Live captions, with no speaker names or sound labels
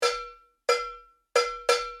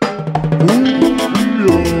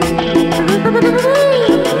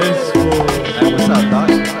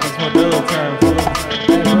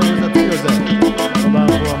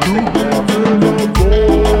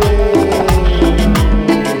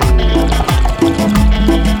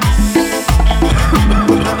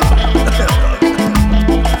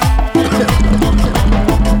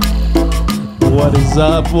is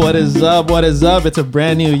up? What is up? What is up? It's a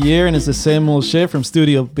brand new year and it's the same old shit from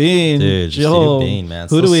Studio Bean. Dude, Studio Bean, man.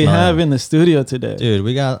 Who So do we smart. have in the studio today? Dude,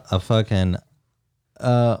 we got a fucking,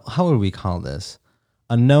 how would we call this?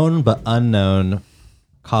 A known but unknown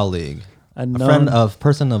colleague. A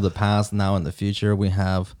person of the past, now in the future. We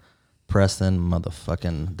have Preston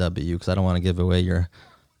motherfucking W, because I don't want to give away your...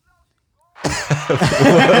 Did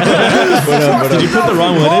you put the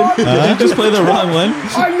wrong one in? Did you just play the wrong one?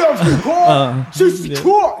 I love you, boy. Jesus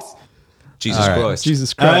Christ. Jesus Christ.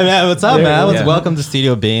 Jesus All right, Christ. man. What's up, man? Yeah. Welcome to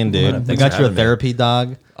Studio Bean, dude. We got you a therapy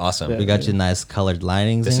dog. Awesome. We got you nice colored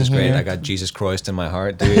linings. This in is great. here. I got Jesus Christ in my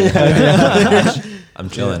heart, dude. I'm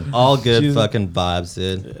chilling. All good Jesus. fucking vibes,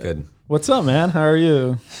 dude. Good. What's up, man? How are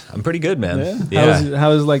you? I'm pretty good, man. Yeah.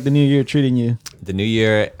 How is like the new year treating you? The new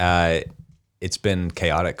year, it's been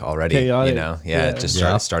chaotic already. Chaotic. You know? Yeah. It just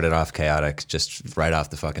started off chaotic, just right off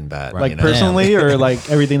the fucking bat. Like you know? personally or like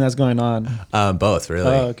everything that's going on? Both,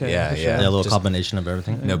 really. Oh, okay. Yeah, For sure. yeah. Yeah, a little Just combination of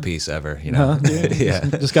everything. no peace ever, you know? Yeah.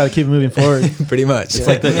 Just got to keep moving forward. Pretty much. It's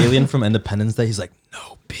like the alien from Independence Day. He's like,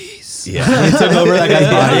 no peace. Yeah. He took over that guy's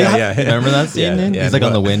body. Yeah. Remember that scene? Yeah, dude? yeah. He's like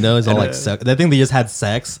on the window. He's all like, I think they just had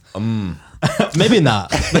sex. Maybe not.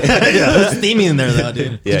 It's steamy in there though,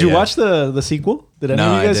 dude. Yeah, Did you yeah. watch the sequel? Did any No,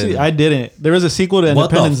 of you I guys see? didn't. I didn't. There was a sequel to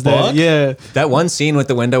What the Independence fuck? Day. Yeah. That one scene with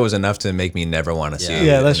the window was enough to make me never want to see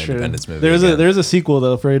Yeah, that's an true. Independence movie. There's again. a sequel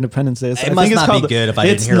though for Independence Day. It must not be good if I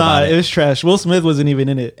didn't hear about it. It was trash. Will Smith wasn't even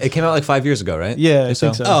in it. It came out like 5 years ago, right? Yeah, I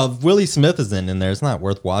think so. Oh, Willie Smith is in there. It's not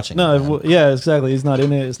worth watching. No, man. yeah, exactly. He's not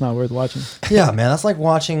in it. It's not worth watching. Yeah, man, that's like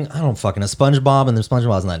watching, I don't fucking, a SpongeBob and the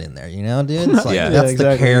SpongeBob's not in there, you know, dude? It's like, Yeah. that's Yeah, the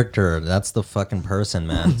exactly. character. That's the fucking person,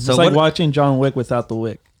 man. So It's like watching John Wick without the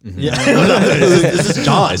wick. Yeah. This is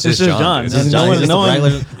John. It's This just is John. dude. This is John. no He's one, just no a one, regular,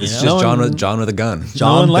 It's you know? just John with a gun.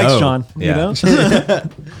 no one likes Doe. John. Yeah. You know?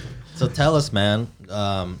 So tell us, man,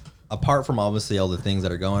 apart from obviously all the things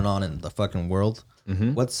that are going on in the fucking world,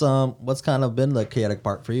 what's kind of been the chaotic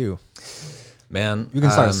part for you? Man, You can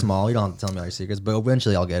start small. You don't have to tell me all your secrets, but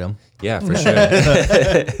eventually I'll get them. Yeah, for sure.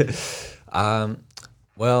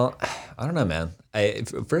 Well, I don't know, man.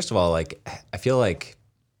 First of all, like, I feel like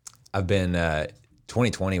I've been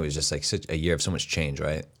 2020 was just like such a year of so much change,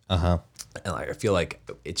 right? Uh-huh. And like I feel like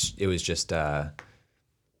it was just I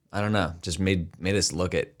don't know, just made us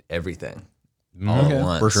look at everything all at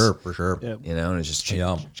once. For sure. Yeah. You know, and it just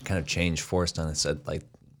Yeah. kind of change forced on us at like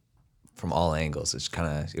from all angles.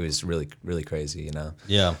 It was really, really crazy, you know?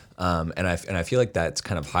 Yeah. And I feel like that's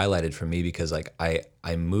kind of highlighted for me because like I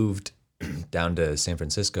moved down to San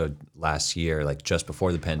Francisco last year, like just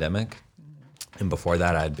before the pandemic. And before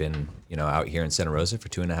that I'd been, you know, out here in Santa Rosa for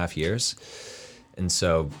 2.5 years. And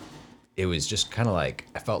so it was just kind of like,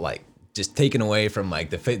 I felt like just taken away from like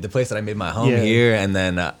the place that I made my home here. And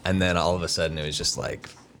then all of a sudden it was just like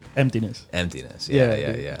Emptiness. emptiness. Yeah.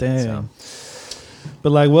 Yeah. Damn. So,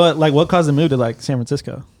 But what caused the move to like San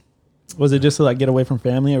Francisco? Was it just to like get away from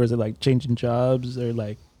family, or was it like changing jobs, or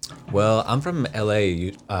like? well, I'm from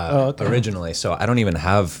LA okay. originally, so I don't even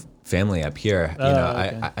have family up here. You know,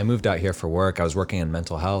 okay. I moved out here for work. I was working in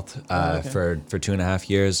mental health for 2.5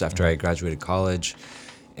 years after I graduated college,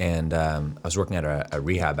 and I was working at a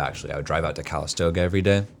rehab. Actually, I would drive out to Calistoga every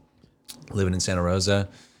day, living in Santa Rosa.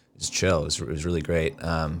 Just chill. It was really great.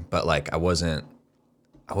 But like I wasn't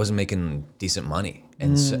making decent money,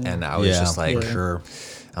 and and I was just like, sure.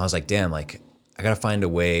 I was like, damn, like I gotta find a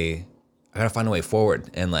way forward.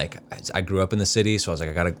 And like I grew up in the city, so I was like,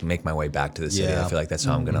 I gotta make my way back to the city. Yeah. I feel like that's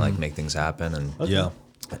how I'm gonna like make things happen. And Yeah.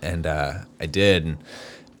 and I did,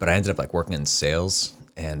 but I ended up like working in sales,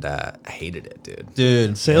 and I hated it, dude.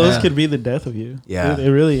 Dude. Sales yeah. could be the death of you. Yeah. Dude,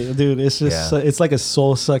 it really, dude. It's just, Yeah. it's like a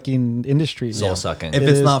soul sucking industry. Soul sucking. If It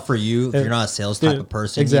it's is. not for you, if It- you're not a sales type dude, of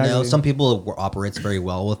person, exactly. you know, some people operates very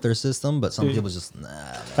well with their system, but some people just, nah.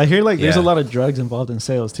 I hear like there's a Yeah. lot of drugs involved in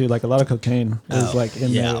sales too. Like a lot of cocaine is like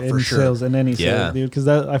in yeah, there, for in sure. sales and any Yeah. sales, dude. Because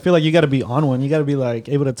I feel like you got to be on one. You got to be like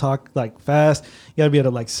able to talk like fast. You got to be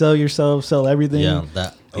able to like sell yourself, sell everything. Yeah,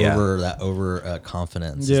 that Yeah. over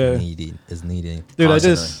confidence Yeah. is needed. Dude,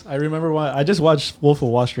 Constantly. I remember why I just watched Wolf of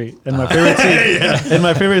Wall Street, and my favorite scene, and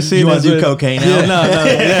my favorite scene You wanna is do when- cocaine Yeah, now? no,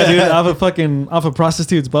 yeah, dude, off a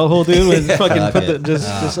prostitute's butthole, dude. When fucking Fuck put the it.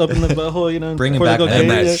 just open the butthole, you know, and Bring it pour the back, cocaine,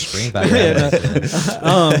 man. yeah. Bring it back.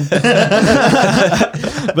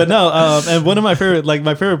 But no, and one of my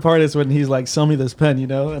favorite part is when he's like, "Sell me this pen," you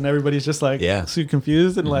know, and everybody's just like, Yeah. so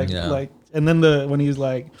confused and like, Yeah. and then when he's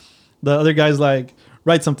like, the other guy's like,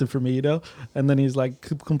 write something for me, you know? And then he's like,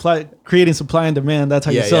 creating supply and demand. That's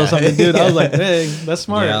how you sell yeah. something, dude. I was like, dang, that's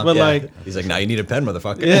smart. Yeah. But like, he's like, now you need a pen,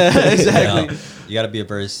 motherfucker. yeah, exactly. You got to be a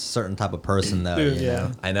very certain type of person, though. Dude, you yeah.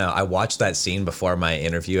 know? I know. I watched that scene before my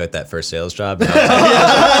interview at that first sales job. And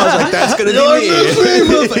I was like, that's gonna be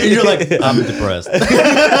me. And you're like, I'm depressed.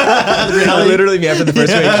 Literally me after the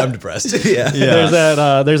first week, I'm depressed. Yeah.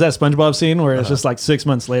 There's that SpongeBob scene where it's just like 6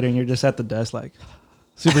 months later and you're just at the desk like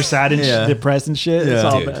super sad and depressed and shit. It's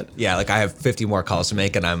all Dude, bad. yeah, like I have 50 more calls to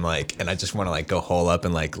make, and I'm like, and I just want to like go hole up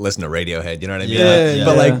and like listen to Radiohead. You know what I mean? Yeah,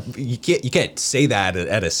 But yeah. like, you can't say that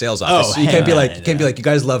at a sales office. You hell can't be no, like, you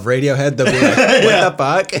guys love Radiohead. They'll be like,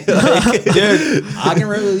 what the fuck? Like, Dude, I can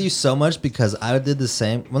relate with you so much because I did the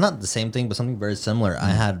same. Well, not the same thing, but something very similar. I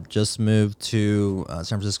had just moved to San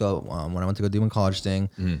Francisco when I went to go do my college thing,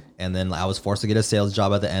 and then I was forced to get a sales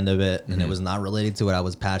job at the end of it, and it was not related to what I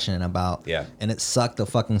was passionate about. Yeah. And it sucked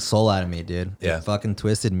the fucking soul out of me, dude. Yeah. It fucking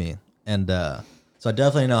twisted me, and so I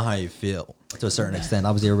definitely know how you feel to a certain extent.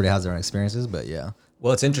 Obviously, everybody has their own experiences, but yeah.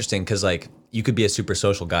 Well, it's interesting because like you could be a super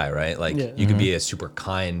social guy, right? Like Yeah. you could be a super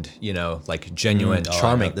kind, you know, like genuine,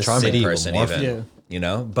 charming city person, will morph even. you. Yeah. You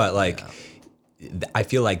know, but like I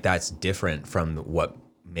feel like that's different from what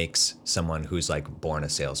makes someone who's like born a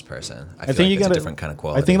salesperson. I feel think like you it's gotta, a different kind of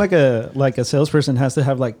quality. I think like a salesperson has to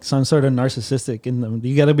have like some sort of narcissistic in them.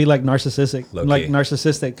 You got to be like narcissistic, Low-key. like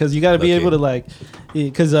narcissistic, because you got to be Low-key. able to like,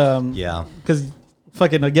 because Yeah.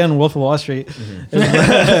 fucking again, Wolf of Wall Street,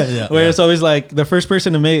 Yeah. where it's always like the first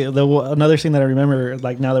person to make another thing that I remember,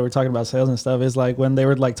 like now that we're talking about sales and stuff, is like when they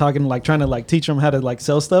were like talking, like trying to like teach them how to like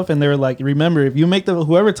sell stuff, and they were like, remember, if you make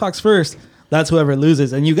whoever talks first, that's whoever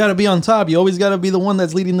loses, and you got to be on top. You always got to be the one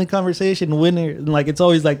that's leading the conversation, winner. And like it's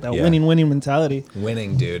always like that Yeah. winning mentality.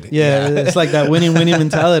 winning, dude. Yeah, it's like that winning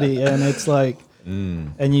mentality, and it's like,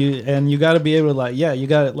 and you got to be able to like, you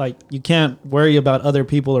got to like, you can't worry about other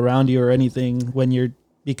people around you or anything when you're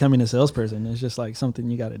becoming a salesperson. It's just like something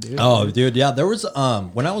you got to do. Oh, dude, yeah. There was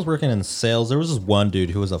when I was working in sales, there was this one dude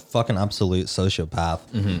who was a fucking absolute sociopath,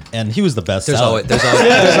 and he was the best. There's seller. always, there's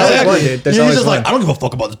always one, dude. There's He's always just one. like, I don't give a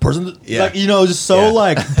fuck about this person. Yeah. Like, you know, just so Yeah.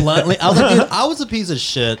 like bluntly. I was like, dude, I was a piece of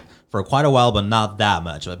shit for quite a while, but not that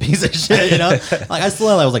much of a piece of shit, you know? Like, I was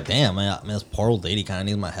like, damn, man, this poor old lady kind of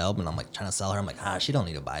needs my help, and I'm like trying to sell her. I'm like, she don't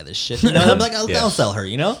need to buy this shit, you know? And I'm like, I'll sell her,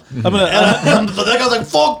 you know? I'm gonna. But then I was like,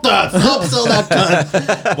 fuck that, fuck sell that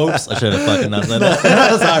cunt. Whoops, I should have fucking not said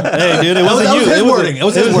that. Sorry. Hey, dude, it wasn't That was you. his wording. It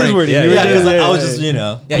was his wording. Yeah, You were yeah, just- I was just, you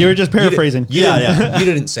know. Yeah, you were just paraphrasing. You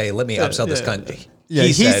didn't say, let me upsell this cunt. Yeah,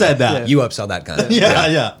 he said that. You upsell that cunt.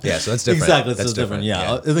 Yeah. Yeah, so that's different. Exactly, That's it's different.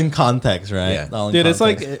 different. Yeah, it's in context, right? Yeah. All in Dude, it's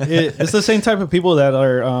like context. it's the same type of people that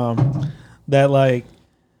are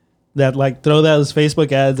that like throw those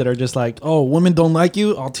Facebook ads that are just like, oh, women don't like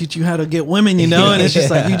you, I'll teach you how to get women, you know? And it's just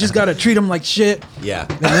like, you just got to treat them like shit, Yeah.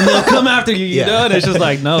 and then they'll come after you, you Yeah. know? And it's just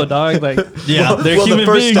like, no, dog, like, Yeah. they're Well, human the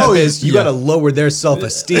first beings. step is you got to lower their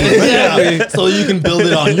self-esteem. Yeah, so you can build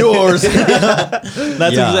it on yours.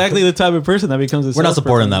 That's Yeah. exactly the type of person that becomes a We're not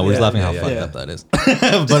supporting that. We're just Yeah, laughing how yeah, fucked yeah. up that is.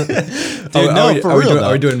 But dude, Are no, we- for are we real. doing, though.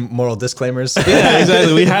 are we doing moral disclaimers? Yeah,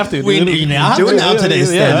 exactly. We have to. We dude. need now Do it. now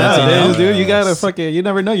today's Yeah, standards, you know? dude, you gotta fucking. You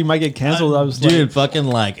never know. You might get canceled. I was Dude, like, fucking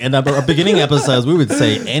like, in our beginning episodes, we would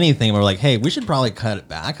say anything. We're like, hey, we should probably cut it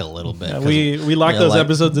back a little bit. 'cause, we locked you know, those like-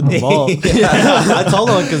 episodes in the vault. I told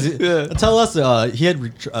him because tell us he had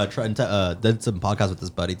did some podcasts with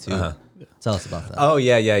his buddy too. Tell us about that. Oh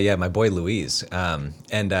yeah. My boy Louise.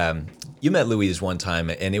 You met Louise one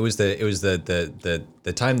time, and it was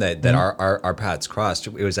the time that our paths crossed.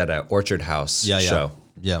 It was at an Orchard House show.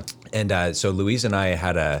 Yeah. And so Louise and I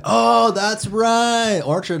had a. Oh, that's right,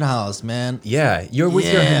 Orchard House, man. Yeah, you were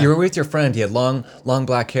Yeah. with your friend. He had long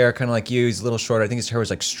black hair, kind of like you. He's a little short. I think his hair was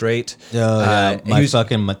like straight. Yeah, he my was-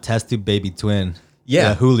 fucking test tube baby twin.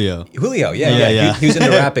 Yeah. Julio. Julio, Yeah, yeah. yeah. He was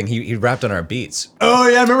into rapping. He rapped on our beats. Oh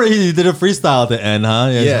yeah, I remember he did a freestyle at the end, huh?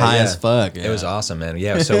 It was high as fuck. It was awesome, man.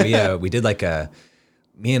 Yeah, so we did like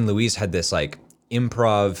me and Louise had this like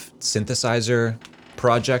improv synthesizer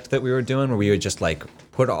project that we were doing where we would just like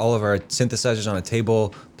put all of our synthesizers on a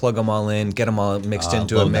table, plug them all in, get them all mixed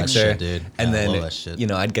into a love that mixer, shit, dude. and Yeah, I love then that shit. you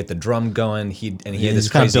know I'd get the drum going. He had you this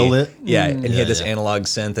just kinda crazy build it? yeah, and he Yeah, had this yeah. analog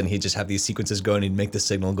synth, and he'd just have these sequences going. He'd make the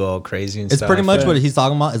signal go all crazy and It's stuff. pretty much what he's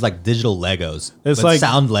talking about. Is like digital Legos. It's but like-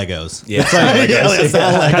 sound Legos. Yeah, it's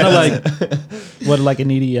like, kind of like what, like an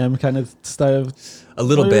EDM kind of style. a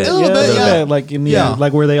little bit. A little bit, yeah. Like in the Yeah.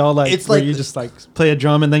 like where they all like It's where like- you just like play a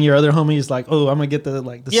drum and then your other homie is like, oh, I'm gonna get the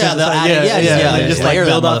like the Yeah, synthesizer. And just like layer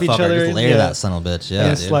build that off each motherfucker. other. Just layer that son of a bitch. Yeah,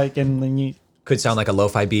 And it's dude. like, and then you Could sound like a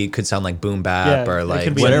lo-fi beat. Could sound like boom bap Yeah, or it like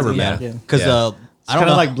can be whatever, anything, man. yeah. Because It's kind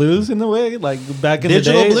of like blues in a way, like back in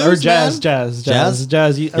Digital the day, blues, or jazz, man?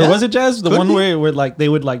 jazz. Yeah. Or was it jazz? The Could one be. where like they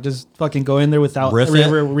would like just fucking go in there without Riff it.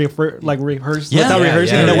 rehearse, Yeah. without Yeah,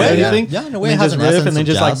 rehearsing yeah, or yeah, yeah. anything. Yeah, in a way, and it they has just an riff essence and they of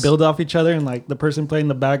just like jazz. build off each other, and like the person playing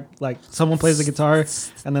the back, like someone plays the guitar,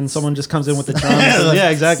 and then someone just comes in with the drums. Yeah,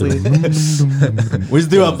 exactly. We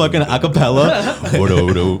just do a fucking acapella.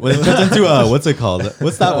 It turns into what's it called?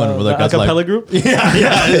 What's that one? Where The the guys acapella like, group.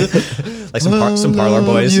 yeah. Like some parlor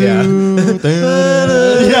boys. Yeah.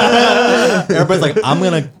 Yeah. Everybody's like, I'm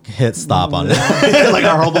gonna hit stop on it. Like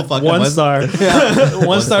our whole fucking One voice. star.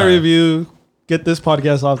 One star star. review. Get this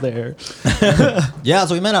podcast off the air. Yeah,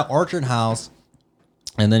 so we met at Orchard House,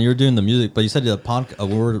 and then you were doing the music. But you said we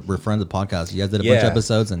were friends of podcasts. You guys did a bunch of Yeah.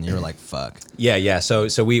 episodes, and you were like, "Fuck." Yeah. So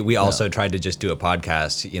we also tried to just do a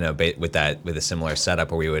podcast, with a similar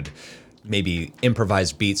setup where we would maybe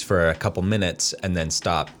improvise beats for a couple minutes and then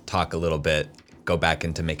stop, talk a little bit, go back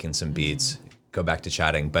into making some beats, go back to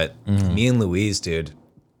chatting. But me and Louise, dude,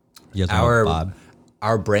 You guys were vibe.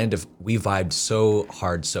 our brand of we vibed so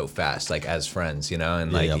hard so fast, like as friends,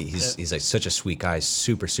 and like yeah. he's like such a sweet guy,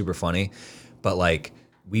 super super funny, but like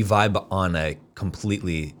we vibe on a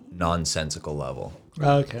completely nonsensical level.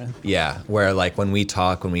 Okay. Yeah, where like when we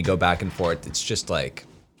talk, when we go back and forth, it's just like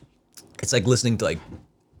listening to like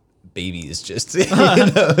babies just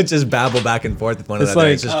just babble back and forth with one It's another.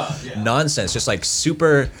 like- It's just nonsense, just like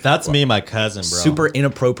super That's me, and my cousin, bro. super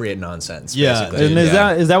inappropriate nonsense. Yeah, basically. And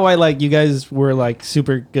Yeah. is that why like you guys were like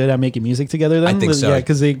super good at making music together then? I think so. Yeah,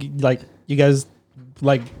 because they like you guys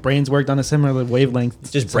like brains worked on a similar wavelength.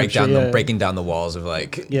 just breaking down the walls of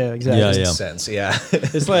like Yeah, exactly. Yeah, yeah. sense. Yeah.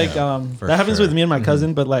 It's like for that happens sure. with me and my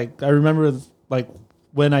cousin, but like I remember like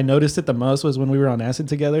when I noticed it the most was when we were on acid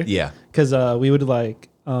together. Yeah. Because we would like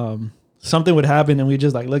something would happen and we'd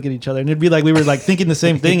just like look at each other and it'd be like we were like thinking the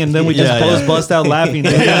same thing and then we just Yeah, both yeah. bust out laughing.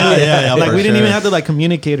 yeah, Like for we didn't even sure. have to like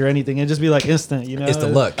communicate or anything. It'd just be like instant, It's the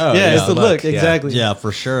look. Oh, yeah, yeah, it's the look. yeah. Exactly. Yeah,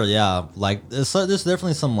 for sure. Yeah, like there's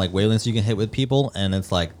definitely some like wavelengths you can hit with people, and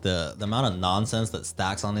it's like the amount of nonsense that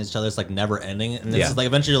stacks on each other. It's like never ending, and it's Yeah. just like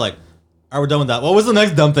eventually you're like, "All right, we're done with that. What was the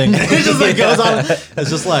next dumb thing?" It just like goes on. It's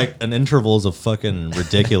just like an intervals of fucking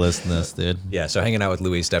ridiculously, dude. Yeah, so hanging out with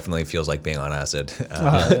Luis definitely feels like being on acid.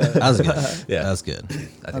 That's good. Yeah. That's good.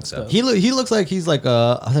 I think so. He looks like he's like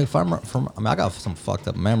I think if I'm from I mean I got some fucked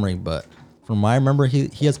up memory, but from what I remember he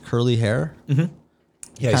has curly hair. Yeah,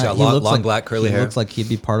 he's got He long, looks like- black curly he hair. looks like he'd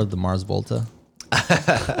be part of the Mars Volta.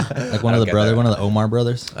 Like one of the get brothers, that. one of the Omar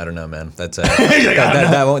brothers. I don't know, man. That's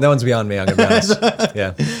that one's beyond me. I'm gonna be honest.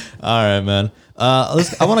 Yeah. All right, man. I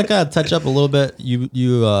want to kind of touch up a little bit.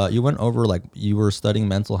 You went over like you were studying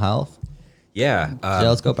mental health. Yeah. Yeah,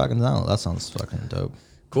 let's go back into that. That sounds fucking dope.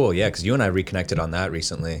 Cool. Yeah, because you and I reconnected on that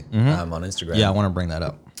recently on Instagram. Yeah, I want to bring that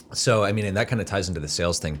up. So I mean, and that kind of ties into the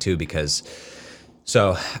sales thing too, because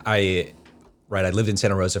I lived in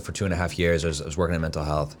Santa Rosa for 2.5 years. I was working in mental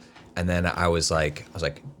health, and then I was like,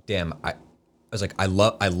 damn, I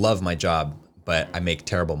love my job, but I make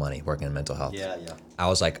terrible money working in mental health. Yeah. I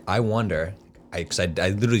was like, I wonder, because I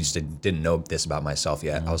literally just didn't know this about myself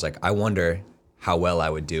yet. I was like, I wonder how well I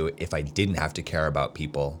would do if I didn't have to care about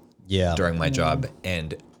people Yeah. during my job,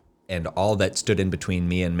 and all that stood in between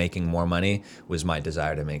me and making more money was my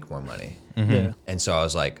desire to make more money. Yeah. And so I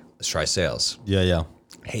was like, let's try sales. Yeah.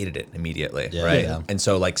 Hated it immediately, Yeah, right? yeah. And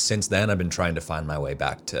so like since then I've been trying to find my way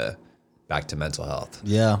back to mental health.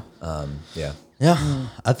 Yeah. Yeah. Yeah.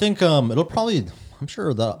 I think it'll probably. I'm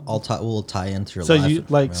sure that will tie into your So life. you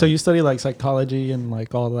like so you study like psychology and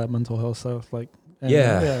like all that mental health stuff like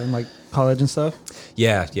and like college and stuff.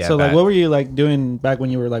 Yeah. So like what were you like doing back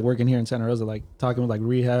when you were like working here in Santa Rosa, like talking with like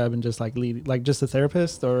rehab and just like just a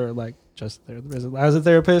therapist or like just is it as a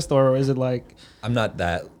therapist or is it like I'm not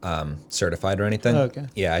that certified or anything. Oh, okay.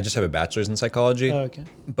 Yeah, I just have a bachelor's in psychology. okay.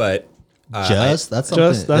 But that's something.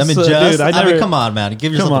 that's, dude, I mean, come on, man.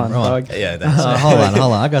 Give yourself come a on, bro. dog. yeah, that's Hold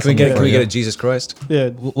on. I got Can we something get for you. a Jesus Christ? Yeah.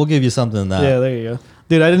 We'll give you something that. Yeah, there you go.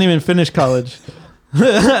 Dude, I didn't even finish college.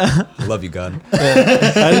 Love you, God.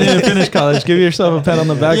 I didn't even finish college. Give yourself a pat on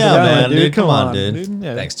the back. Yeah, for that man, one, dude. Come on, dude.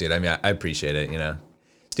 Yeah. Thanks, dude. I mean, I appreciate it.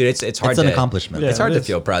 Dude, it's hard. It's an to, accomplishment. Yeah. It's hard it to is.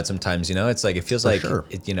 feel proud sometimes. It's like it feels like sure.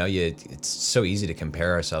 it's so easy to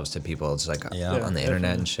compare ourselves to people. It's like Yeah. on the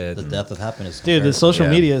internet and shit. The and- death of happiness. Dude, the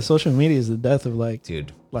comparison. social media is the death of like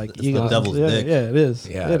dude, like It's the ego. devil's yeah, dick. Yeah, it is.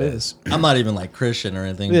 yeah, it is. I'm not even like Christian or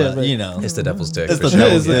anything, Yeah, but you know, it's the devil's dick. It's for the sure.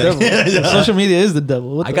 It's the dick. devil. Social media is the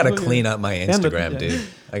devil. What I the gotta fuck? clean up my And the- Instagram, yeah. dude.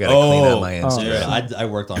 I gotta clean up my Instagram. dude, I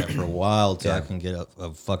worked on it for a while till I Yeah. can get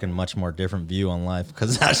a fucking much more different view on life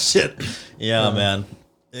because that shit. Yeah, man.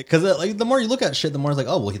 Because like the more you look at shit, the more it's like,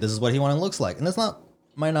 oh well, this is what he looks like, and it's not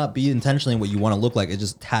might not be intentionally what you want to look like. It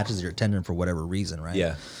just attaches your attention for whatever reason, right?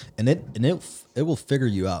 Yeah. And it will figure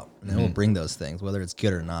you out, and it will bring those things, whether it's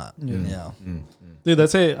good or not. Yeah. Dude,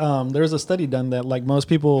 that's it. There was a study done that like most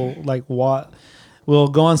people like will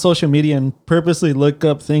go on social media and purposely look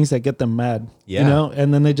up things that get them mad. Yeah. You know,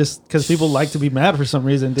 and then they just because people like to be mad for some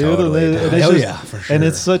reason, dude. Totally, And dude. it's Hell just- yeah, for sure. And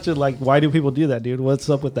it's such a like, why do people do that, dude? What's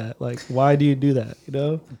up with that? Like, why do you do that? You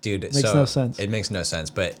know, Dude, makes so no sense. It makes no sense.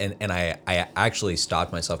 But and I actually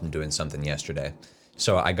stopped myself from doing something yesterday.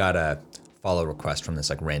 So I got a follow request from this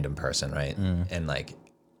like random person, right? And like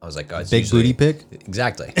I was like, oh, it's Big usually- booty pic?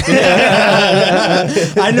 Exactly.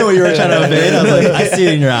 I know what you were trying to evade. I was like, I see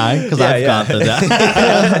it in your eye because I've got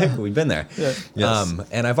that. We've been there. Yes.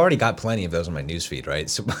 And I've already got plenty of those on my newsfeed, right?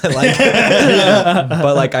 So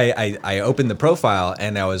like, I opened the profile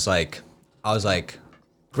and I was like,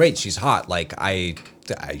 great, she's hot. Like I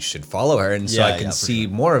should follow her, and so I can see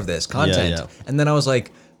more of this content. Yeah. And then I was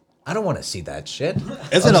like, I don't want to see that shit.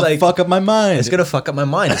 It's gonna fuck up my mind. It's gonna fuck up my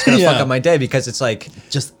mind. It's gonna fuck up my day because it's like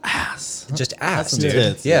just ass. just ass, some dude.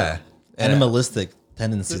 tits, Yeah. Animalistic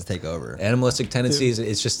tendencies take over. Animalistic tendencies.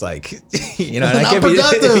 It's just like, you know, and Not I can't be,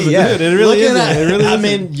 productive. yeah. Dude, it really Looking is. at- It really I is.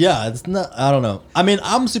 mean, yeah, it's not. I don't know. I mean,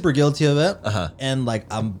 I'm super guilty of it, and like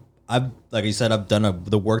I've like you said, I've done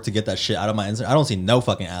the work to get that shit out of my Instagram. I don't see no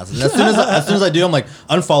fucking asses. As soon as I do, I'm like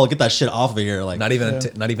unfollow, get that shit off of here. Like Not even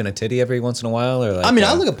not even a titty every once in a while, or like. I mean,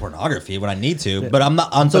 I look at pornography when I need to, but I'm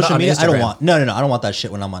not on social not on media. I don't Instagram. want no. I don't want that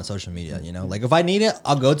shit when I'm on social media. You know, like if I need it,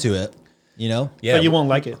 I'll go to it. You know. Yeah, But you won't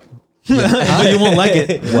like it. But you won't like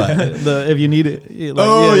it. What? If you need it.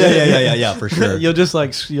 Like, Yeah, for sure. You'll just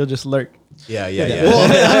lurk. Yeah.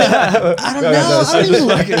 Well, I don't know.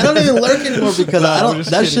 I don't even lurk anymore because I don't.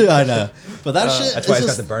 That shit I know, but that shit. That's why it's I got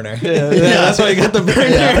just- the burner. Yeah, that's why you got the burner.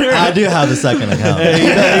 Yeah, I do have the second account.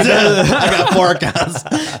 I got 4 accounts.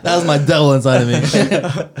 That was my devil inside of me.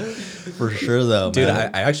 For sure, though, Dude,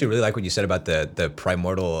 man. I actually really like what you said about the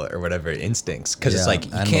primordial or whatever instincts, because it's Yeah,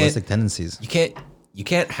 like animalistic tendencies. you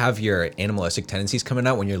can't have your animalistic tendencies coming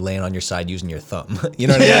out when you're laying on your side using your thumb. You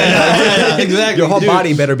know what I mean? Exactly. Your whole dude.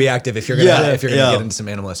 body better be active if you're gonna Yeah, get into some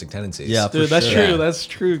animalistic tendencies. Yeah, for Dude, that's sure. true. That's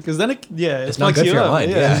true. Because then it not fucks good you for your up.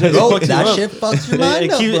 mind, Yeah, yeah. it Bro, fucks you that up. shit fucks your mind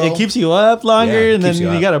It, up, keep, bro. it keeps you up longer, Yeah, it and then keeps you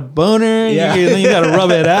you up. got a boner. Yeah. And then you got to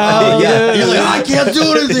rub it out. Yeah. You're like, I can't do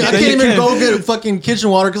anything. I Then can't you even can't. go get fucking kitchen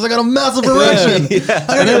water because I got a massive erection. I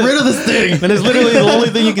gotta get rid of this thing. And it's literally the only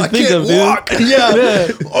thing you can think can't of, dude. walk.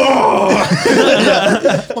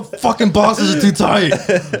 My fucking boxes are too tight.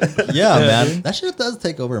 Yeah, man. dude. That shit does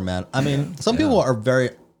take over, man. I mean, some people are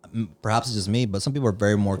very, perhaps it's just me, but some people are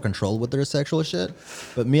very more controlled with their sexual shit.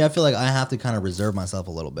 But me, I feel like I have to kind of reserve myself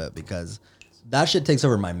a little bit because that shit takes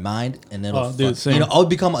over my mind, and then same. I'll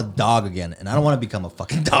become a dog again, and I don't want to become a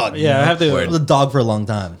fucking dog. Yeah, I have to- I was a dog for a long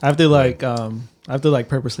time. I have to like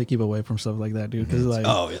purposely keep away from stuff like that, dude. Because like,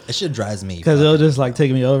 Oh, it shit drives me. because it'll just like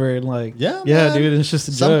take me over and like, Yeah, yeah, man. dude. And it's just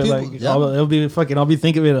a Some joy. people- Like, yeah. it'll be fucking. I'll be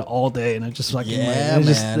thinking of it all day, and it's just fucking. Yeah, like,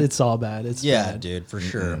 man. it's all bad. It's Yeah, bad. dude, for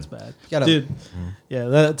sure. It's bad, Gotta- dude.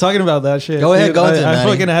 Yeah, talking about that shit. Go ahead, dude, go into it, I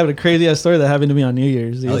Manny. fucking have a crazy ass story that happened to me on New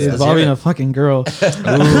Year's. Dude, Oh, yeah, let's involving hear it. a fucking girl.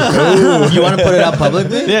 You want to put it out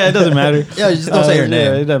publicly? Yeah, it doesn't matter. Yeah, just don't say her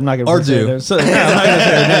name. Yeah, I'm not gonna Or say do. her name. So, no, I'm not gonna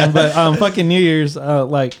say her name. But fucking New Year's,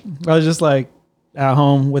 like I was just like at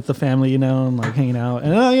home with the family, you know, and like hanging out,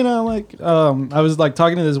 and you know, like I was like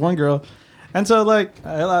talking to this one girl, and so like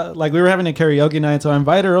we were having a karaoke night, so I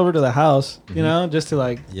invited her over to the house, you know, just to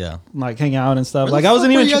like Yeah. hang out and stuff. Where Like the I fuck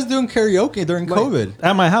wasn't were even you guys doing karaoke during COVID?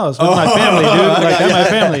 at my house with my family, dude. Like at my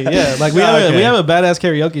family, yeah. Like we have a badass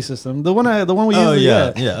karaoke system. The one we use. Oh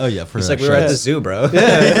yeah. yeah, oh yeah. For It's like we were at the zoo, bro.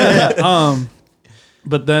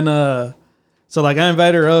 But then so like I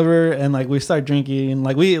invited her over and like we start drinking and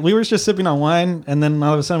like we were just sipping on wine and then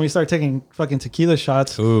all of a sudden we start taking fucking tequila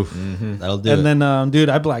shots. Oof, that'll do. And then dude,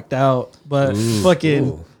 I blacked out. But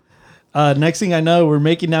fucking next thing I know, we're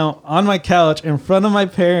making out on my couch in front of my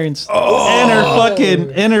parents,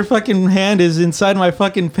 and her fucking hand is inside my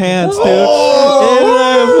fucking pants, dude.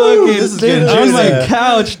 This is Dude, getting on my juicy.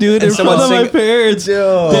 couch, dude, in front someone of my sing- parents.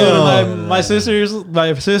 Dude, my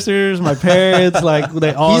sisters, my parents, like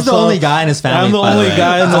they all. He's the only guy in his family. I'm the by only way.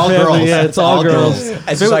 guy in It's the all family. girls. Yeah, it's all girls.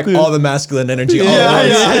 It's just like all the masculine energy. all at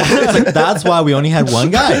once. It's like, that's why we only had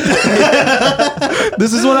one guy.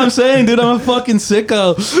 This is what I'm saying, dude. I'm a fucking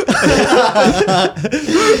sicko.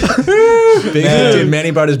 Dude,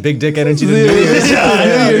 Manny brought his big dick energy to New Year's. New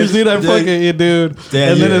Year's, dude. I'm fucking you, dude.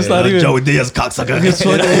 And then it's not even. Joey Diaz cocksucker. It's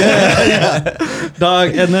fucking, yeah, dog.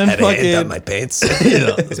 And then Had a hand down fucking. my pants.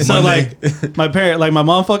 So like my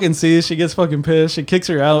mom fucking sees, she gets fucking pissed, she kicks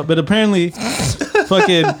her out, but apparently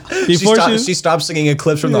fucking before she stopped singing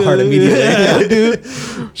Eclipse from the Heart immediately. Yeah, dude.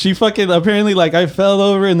 She fucking apparently like I fell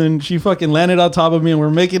over and then she fucking landed on top of me and we're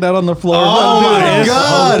making out on the floor. Oh my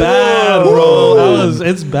God. So bad, bro.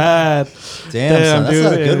 It's bad. Damn, son,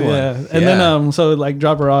 that's a good one. Yeah. And then so like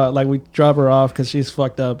drop her off, like we drop her off because she's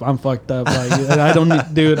fucked up. I'm fucked up. Like I don't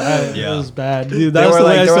need, dude. It was bad, dude. They were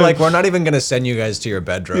like, we're not even gonna send you guys to your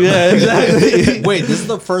bedroom. Yeah, exactly. Wait, this is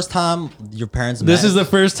the first time your parents met? This is the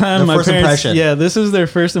first time my first parents. impression. Yeah, this is their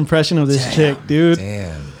first impression of this chick, dude.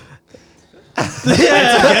 Damn.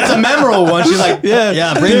 It's a memorable one. She's like,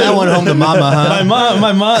 yeah, bring that one home to mama, huh?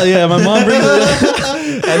 My mom brings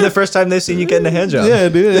it. And the first time they've seen you getting a hand job. Yeah,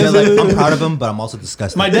 dude. They're like, I'm proud of him, but I'm also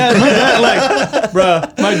disgusted. My dad, like, bro,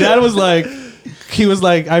 my dad was like, he was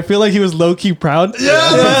like, I feel like he was low key proud. But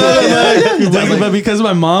because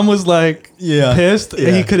my mom was like, pissed,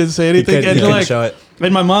 and he couldn't say anything. He couldn't show it.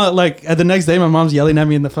 And my mom, like, at the next day, my mom's yelling at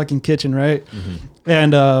me in the fucking kitchen, right?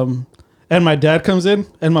 Mm-hmm. And my dad comes in,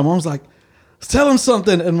 and my mom's like, tell him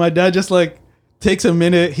something. And my dad just like takes a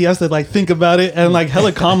minute. He has to like think about it, and like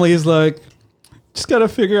hella calmly is like, just gotta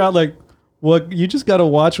figure out like what you just gotta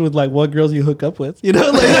watch with like what girls you hook up with, you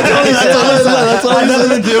know? Like that's all.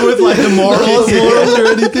 Nothing to do with like the morals or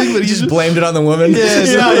anything. But He just blamed it on the woman. Dude.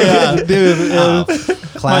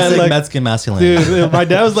 Classic Mexican masculine. Dude, my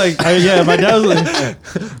dad was like, my dad was like,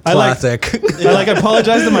 Classic. I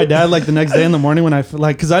apologized to my dad like the next day in the morning when I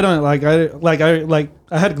like, cause I don't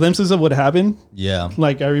I had glimpses of what happened. Yeah.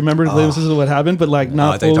 Like I remember glimpses of what happened, but like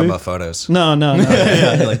not I thought you were fully. talking about photos. No.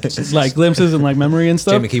 Like glimpses and like memory and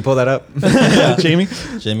stuff. Jamie, can you pull that up? Jamie,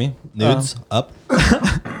 nudes up.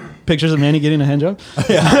 Pictures of Manny getting a hand job.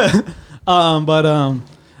 Yeah.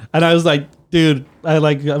 And I was like, dude, I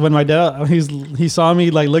like when my dad he saw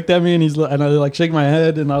me, like looked at me and I like shake my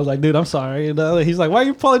head and I was like, dude, I'm sorry. You know? He's like, why are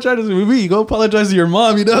you apologizing to me? Go apologize to your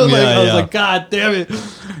mom. You know, like I was like, God damn it.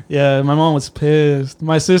 Yeah, my mom was pissed.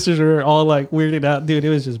 My sisters were all like weirded out. Dude, it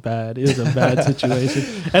was just bad. It was a bad situation.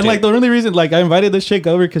 And like the only reason, like I invited this chick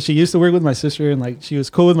over because she used to work with my sister and like she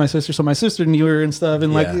was cool with my sister, so my sister knew her and stuff.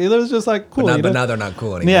 And like it was just like cool. But now they're not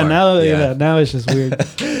cool anymore. Yeah, now it's just weird.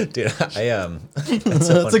 Dude,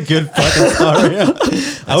 That's a good fucking story.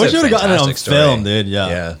 I wish you would have gotten it on film, dude.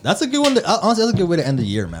 Yeah. That's a good one. Honestly, that's a good way to end the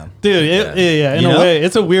year, man. Dude, in a way,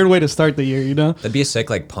 it's a weird way to start the year, you know? That'd be a sick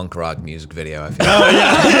like punk rock music video. I feel. Oh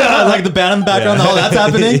yeah, like the band in the background. Oh, that's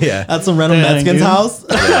happening. Yeah, at some random Mexican's house.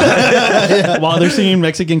 While they're singing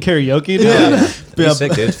Mexican karaoke, dude. That'd be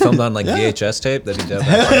sick, dude. Filmed on like VHS tape. That'd be dope.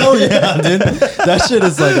 Hell yeah, dude. That shit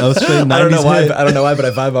is like straight 90s. I don't know why, but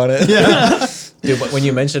I vibe on it. Yeah. Dude, when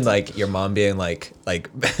you mentioned like your mom being like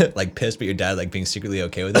pissed, but your dad like being secretly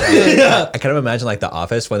okay with it, I kind of imagine like The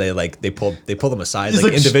Office when they pull them aside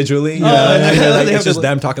like individually. It's just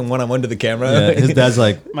them talking one on one to the camera. Yeah, his dad's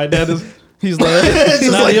like, my dad is. He's like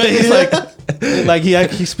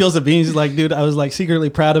he spills the beans. He's like, dude, I was like secretly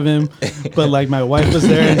proud of him, but like my wife was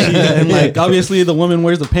there and like obviously the woman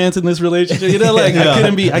wears the pants in this relationship. You know, like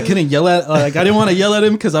I couldn't yell at like I didn't want to yell at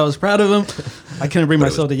him because I was proud of him. I couldn't bring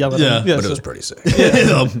myself to yell at him. Yeah, but it was pretty sick.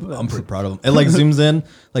 Yeah. I'm pretty proud of him. It like zooms in,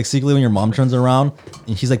 like secretly when your mom turns around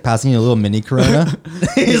and he's like passing you a little mini Corona.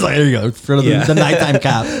 He's like, here you go, for the nighttime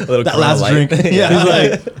cap, that last light. drink.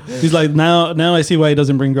 Yeah, he's like, now I see why he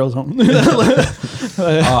doesn't bring girls home.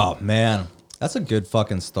 Oh man, that's a good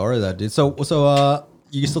fucking story, that dude. So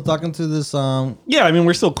you still talking to this? Yeah, I mean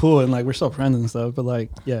we're still cool and like we're still friends and stuff, but like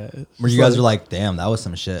where you guys are like, damn, that was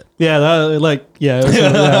some shit. Yeah, I was like,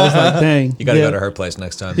 dang, you gotta go to her place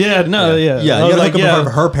next time. Yeah, no, yeah. You gotta look up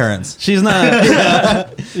her parents. She's not.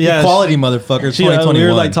 Yeah, quality motherfucker. 2021. We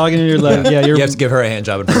were like talking to her, like, you have to give her a hand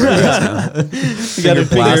job in front of her now. You gotta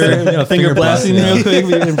finger blasting real quick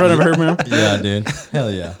in front of her, man. Yeah, dude.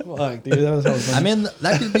 Hell yeah. Fuck, dude, that was fun. I mean,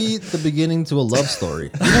 that could be the beginning to a love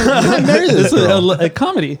story. You marry this girl. A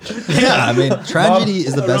comedy. Yeah, I mean, tragedy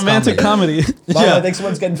is the best romantic comedy. Mom, I think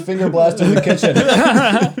someone's getting finger blasted in the kitchen.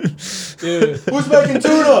 Dude, Who's making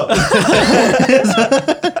tuna?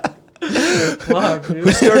 fuck,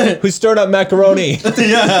 dude. Who stirred up macaroni?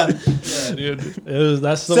 Yeah, Dude,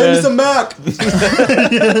 that's the Send way. me some mac.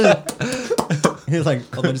 he's like,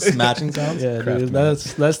 just smashing sounds. Yeah, dude,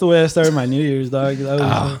 that's the way I started my New Year's, dog. That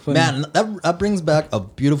was funny. Man, that brings back a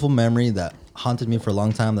beautiful memory that haunted me for a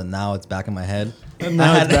long time. That now it's back in my head. And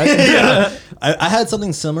now it's back. I had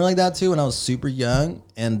something similar like that too when I was super young,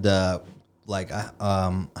 and like I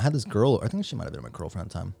had this girl. I think she might have been my girlfriend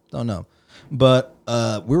at the time. Don't know, but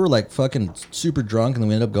we were like fucking super drunk, and then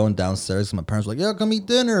we ended up going downstairs. And my parents were like, "Yeah, come eat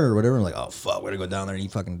dinner or whatever." And we're like, "Oh fuck, we're gonna go down there and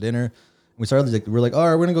eat fucking dinner." And we started like, we're like, "All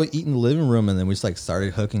right, we're gonna go eat in the living room," and then we just like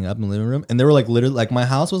started hooking up in the living room, and they were like literally like my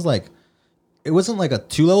house was like it wasn't like a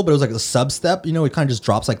 2 level, but it was like a sub step. You know, it kind of just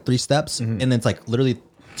drops like 3 steps, and then it's like literally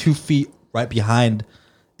 2 feet right behind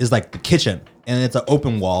is like the kitchen, and it's an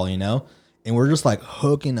open wall. You know. And we're just like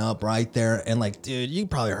hooking up right there. And like, dude, you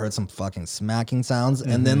probably heard some fucking smacking sounds.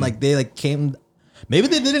 And then like they like came, maybe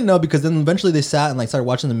they didn't know, because then eventually they sat and like started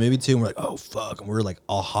watching the movie too. And we're like, oh fuck. And we're like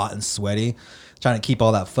all hot and sweaty, trying to keep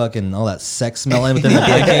all that sex smell in within the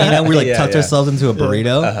blanket. You know, we like tucked ourselves into a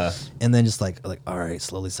burrito. And then just like, all right,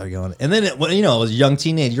 slowly start going. And then, it was a young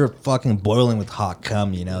teenage, you're fucking boiling with hot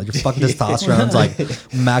cum, you know, your fucking testosterone's like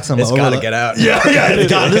maximum. It's gotta get out. Yeah.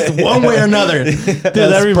 God, this one way or another. Dude,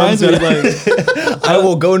 that reminds me, like, I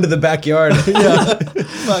will go into the backyard.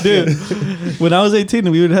 Dude, when I was 18,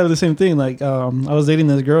 we would have the same thing. Like, I was dating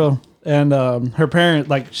this girl, and her parent,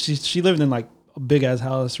 like, she lived in like a big ass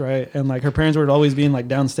house, right? And like her parents were always being like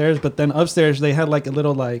downstairs, but then upstairs they had like a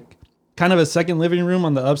little like kind of a second living room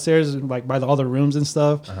on the upstairs, like by all the rooms and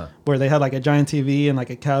stuff, where they had like a giant TV and like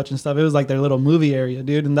a couch and stuff. It was like their little movie area,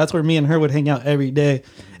 dude. And that's where me and her would hang out every day.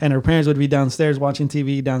 And her parents would be downstairs watching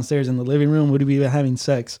TV downstairs in the living room. Would be having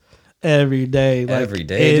sex every day, like every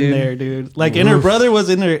day, in dude. there, dude. Like, and her brother was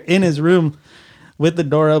in his room with the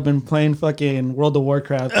door open, playing fucking World of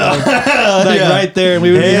Warcraft, like right there, and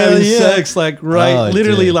we would be having sex, like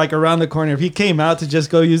literally dude. Like around the corner. If he came out to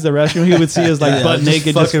just go use the restroom, he would see us like butt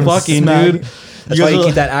naked, just fucking, dude. That's why you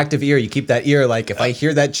keep that active ear. You keep that ear, like, if I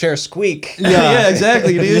hear that chair squeak. Yeah,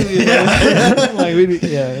 exactly, dude.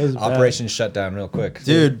 It was Operation shut down real quick.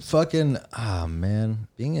 Dude, fucking, man.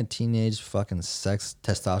 Being a teenage fucking sex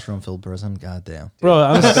testosterone filled person, goddamn. Bro,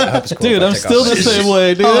 I'm still the same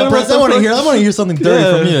way, dude. I want to hear something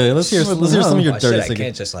dirty from you. Let's hear some of your dirty shit, I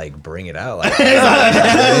can't just like bring it out. Like,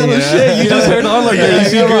 you just heard all of your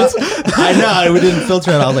secrets. I know, we didn't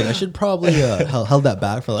filter it. I was like, I should probably held that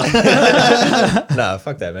back for like. Nah,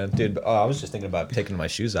 fuck that, man, dude. I was just thinking about taking my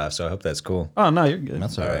shoes off, so I hope that's cool. Oh no, you're good.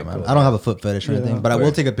 That's all right, man. Cool. I don't have a foot fetish or anything, but I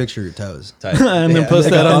will take a picture of your toes and then post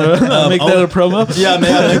that on make that a promo. Yeah,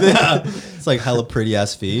 man. It's like hella pretty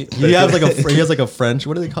ass feet. He has like a French.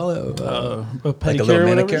 What do they call it? A pedicure, like a little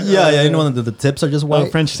manicure. Yeah. You know when the tips are just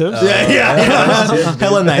white. French tips. Yeah.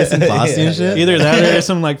 Hella nice and classy and shit. Either that or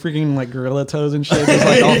some like freaking like gorilla toes and shit. Just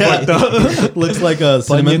like all fucked up. Looks like a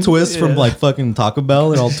cinnamon twist from like fucking Taco Bell.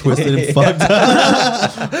 They're all twisted and fucked up.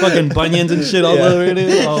 Fucking bunions and shit all over it.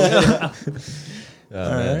 All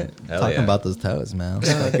right. Talking about those toes, man.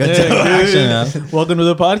 Good action, man. Welcome to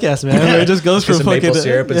the podcast, man. It just goes from some fucking maple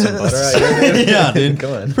syrup and some butter out here. Yeah, dude.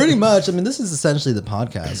 Come on. Pretty much. I mean, this is essentially the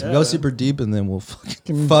podcast. We go super deep and then we'll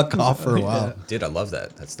fuck off for a while. Dude, I love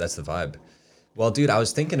that. That's the vibe. Well, dude, I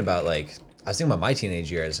was thinking about my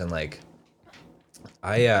teenage years, and like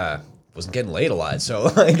I wasn't getting laid a lot, so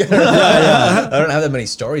like I don't have that many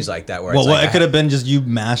stories like that. Where it could have been just you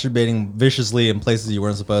masturbating viciously in places you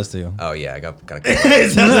weren't supposed to. Oh yeah, I got.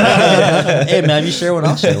 Hey man, if you share one,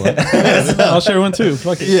 I'll share one. I'll share one too.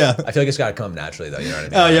 Fuck it. Yeah, I feel like it's got to come naturally though. You know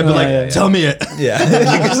what Oh I mean? yeah, but tell me it. Yeah,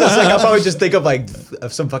 because it's like I'll probably just think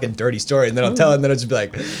of some fucking dirty story, and then I'll tell it, and then I'll just be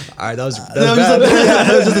like, all right, that was bad.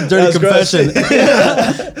 That was just a dirty confession.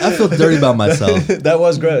 I feel dirty about myself. That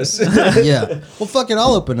was gross. Yeah. Well, fuck it,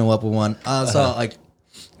 I'll open it up with one. So like,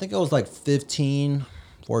 I think I was like 15,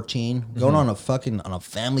 14, going on a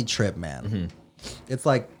family trip, man. It's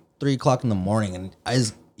like 3 o'clock in the morning, and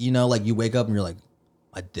like you wake up and you're like,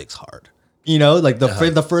 my dick's hard. You know, like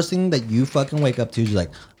the first thing that you fucking wake up to is you're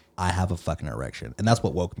like, I have a fucking erection, and that's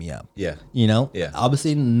what woke me up. Yeah. You know. Yeah.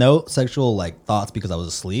 Obviously, no sexual like thoughts because I was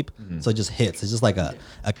asleep, so it just hits. It's just like a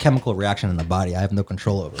chemical reaction in the body. I have no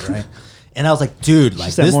control over, right? And I was like, dude,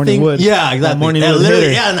 like this thing. Wood. Yeah, exactly. Morning and wood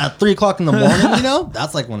literally, and at 3 o'clock in the morning, you know,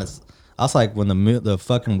 that's like when the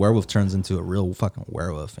fucking werewolf turns into a real fucking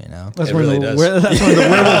werewolf, you know. That's when the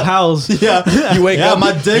werewolf howls. Yeah, you wake up,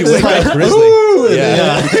 my dick's like grizzly.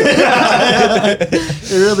 Yeah.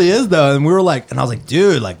 It really is though, and we were like, and I was like,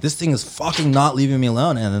 dude, like this thing is fucking not leaving me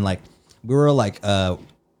alone, and then like we were like,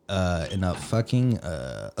 in a fucking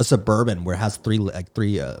a Suburban where it has three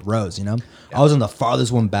rows, you know. Yeah. I was in the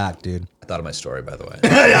farthest one back, dude. I thought of my story, by the way.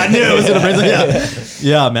 I knew it was in a prison.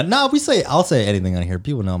 Yeah, man. No, I'll say anything on here.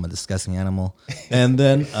 People know I'm a disgusting animal. And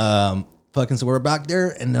then fucking so we're back there,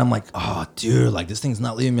 and then I'm like, oh, dude, like this thing's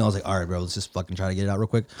not leaving me. I was like, all right, bro, let's just fucking try to get it out real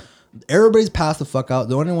quick. Everybody's passed the fuck out.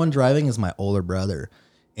 The only one driving is my older brother,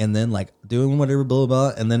 and then like doing whatever, blah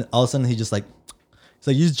blah blah. And then all of a sudden he just like. It's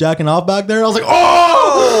like, you jacking off back there? I was like,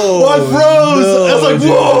 oh, I froze. No, I was like,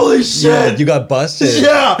 whoa, holy shit. Yeah, you got busted.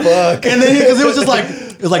 Yeah. Fuck. And then, because it was like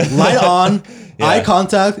light on. eye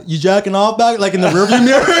contact, you jacking off back like in the rearview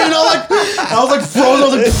mirror, you know, like I was like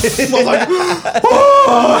frozen. I was like,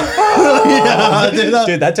 yeah,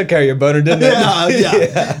 dude, that took care of your boner, didn't it?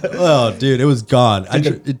 Yeah. Oh, dude, it was gone.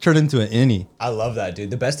 It turned into an innie. I love that, dude.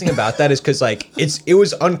 The best thing about that is because like it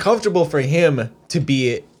was uncomfortable for him to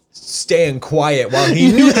be staying quiet while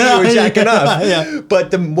he knew that you were jacking up. Yeah.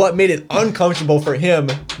 But what made it uncomfortable for him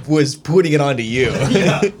was putting it onto you.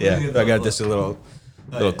 Yeah. I got this a little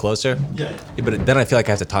closer. Yeah. But then I feel like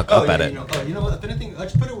I have to talk up at it. You know what? If anything, I'll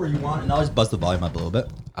just put it where you want, and I'll just bust the volume up a little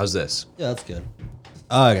bit. How's this? Yeah, that's good.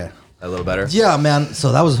 Okay. A little better? Yeah, man.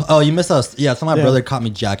 So that was. Oh, you missed us. Yeah. So my brother caught me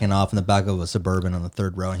jacking off in the back of a Suburban on the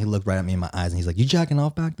third row, and he looked right at me in my eyes, and he's like, "You jacking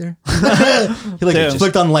off back there?" He like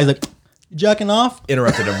flicked on the light, like, "You jacking off?"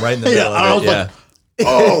 Interrupted him right in the middle of it. Yeah.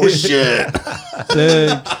 Oh shit,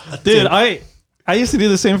 dude! I used to do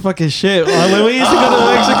the same fucking shit when we used to go to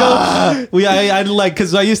Mexico. I'd like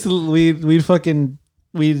because I used to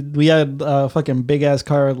we had a fucking big ass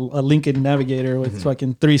car, a Lincoln Navigator with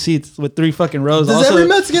fucking 3 seats with 3 fucking rows. Does every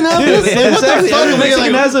Mexican have this? Exactly. Every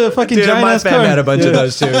Mexican has a fucking giant ass car. My fam had a bunch of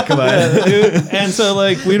those too. Come on, dude. And so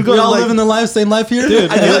like we'd go. We all living the same life here,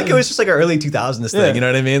 dude. I feel like it was just like an early 2000s thing. You know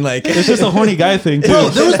what I mean? Like it's just a horny guy thing, too. Bro,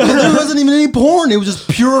 there wasn't even any porn. It was just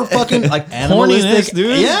pure fucking like animalistic,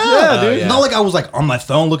 dude. Yeah, dude. Not like I was like on my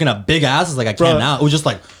phone looking at big asses like I can now. It was just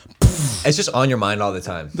like. It's just on your mind all the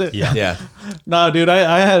time. Yeah. Nah, dude,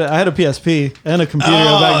 I had a PSP and a computer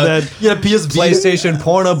back then. Yeah, PSP. PlayStation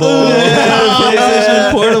Portable.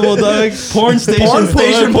 PlayStation Portable, dog. Porn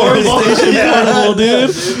station Portable,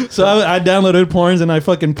 dude. So I downloaded porns and I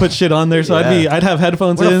fucking put shit on there. So I'd have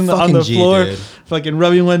headphones in on the floor. Dude. Fucking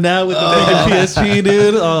rubbing one out with the fucking PSP,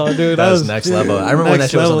 dude. Oh, dude, that was next level. I remember when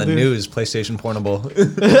that shit was on the news. PlayStation Portable.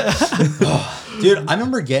 Dude, I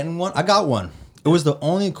remember getting one. I got one. It was the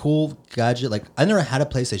only cool gadget. Like, I never had a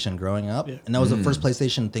PlayStation growing up, and that was the first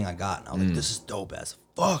PlayStation thing I got. And I was like, this is dope as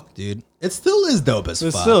fuck, dude. It still is dope as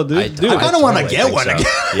fuck. Still, dude. I kind of want to get one again.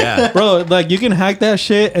 Yeah. Bro, like, you can hack that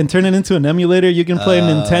shit and turn it into an emulator. You can play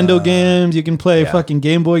Nintendo games. You can play fucking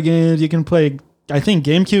Game Boy games. You can play, I think,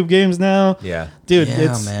 GameCube games now. Yeah. Dude,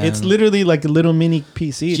 it's literally like a little mini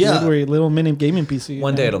PC, dude, or a little mini gaming PC.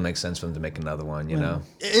 One day it'll make sense for them to make another one, you know?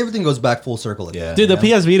 Everything goes back full circle again. Yeah. Dude, the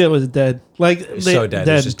PS Vita was dead. Like, it's so dead.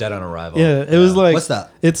 It's just dead on arrival. Yeah, it was like... What's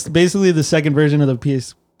that? It's basically the second version of the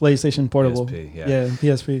PlayStation Portable. PSP, yeah,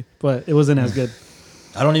 PSP. But it wasn't as good.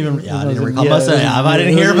 I don't even... Yeah, I didn't recall. I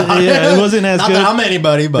didn't hear about it. Yeah, it wasn't as good. Not that I'm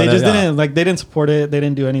anybody, but... They just didn't... Like, they didn't support it. They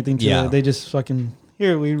didn't do anything to it. They just fucking...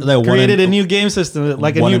 Here, we created a new game system,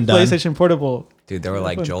 like a new PlayStation Portable. Dude, they were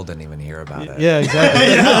like, Joel didn't even hear about it. Yeah,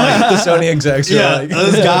 exactly. The Sony execs. Yeah,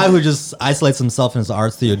 this guy who just isolates himself in his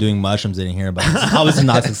art studio doing mushrooms didn't hear about it. It's obviously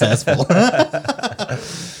not successful.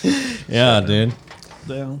 Yeah, dude.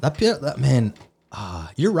 Damn. That man...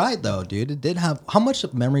 you're right though, dude. It did have how much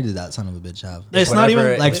memory did that son of a bitch have? It's not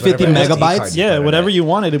even like 50 megabytes. Yeah, whatever you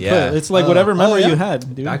wanted to put. It's like whatever memory you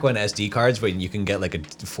had, dude. Back when SD cards, when you can get like a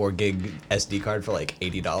 4 gig SD card for like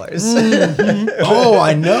 $80. Oh,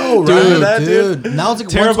 I know, right, dude. Now it's like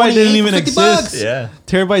terabyte didn't even exist. Bucks. Yeah,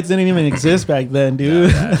 terabytes didn't even exist back then,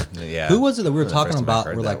 dude. Yeah. Who was it that we were talking about?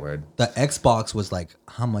 Where like the Xbox was like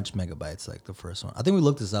how much megabytes? Like the first one. I think we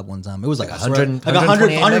looked this up one time. It was like 100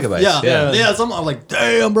 megabytes. Yeah. Yeah. Something. I'm like,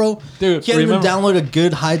 damn, bro. Dude, can't even download a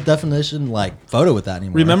good high definition like photo with that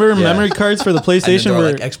anymore. Remember memory cards for the PlayStation were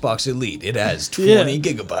were like Xbox Elite. It has 20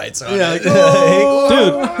 gigabytes on it.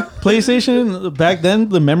 Dude, PlayStation back then,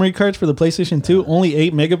 the memory cards for the PlayStation 2 only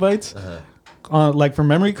 8 megabytes. Like for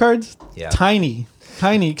memory cards, tiny.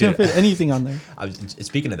 You couldn't fit anything on there.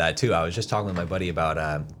 Speaking of that too, I was just talking with my buddy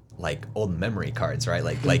about like old memory cards, right?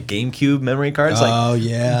 Like GameCube memory cards. Oh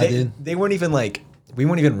yeah, they weren't even like. We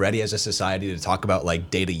weren't even ready as a society to talk about like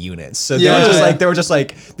data units. So they were just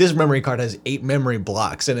like this memory card has 8 memory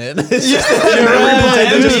blocks in it. It's just,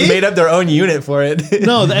 Nintendo just made up their own unit for it.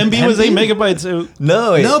 No, the MB was 8 megabytes.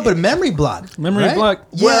 No, but memory block. Memory block.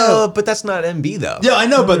 Well, but that's not MB though. Yeah, I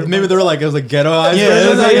know, but maybe they were like it was like ghettoized.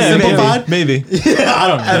 Simplified. Maybe. I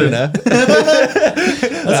don't know.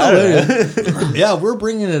 That's hilarious. Yeah, we're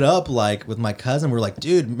bringing it up like with my cousin. We're like,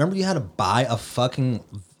 dude, remember you had to buy a fucking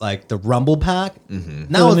like the Rumble pack?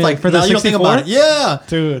 Now it's like for the 64? About it. Yeah,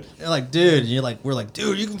 dude. You're like, dude. We're like,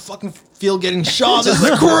 dude. You can fucking feel getting shot. This is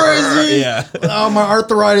crazy. Yeah. Oh, my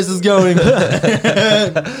arthritis is going.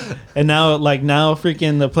 And now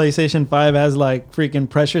freaking the PlayStation 5 has like freaking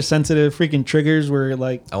pressure sensitive freaking triggers where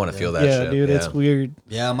like I want to feel that. Yeah, shit. dude, it's weird.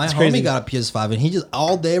 Yeah, my it's homie crazy. got a PS5 and he just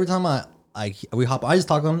all day every time we hop, I just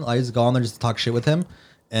talk to him. I just go on there just to talk shit with him.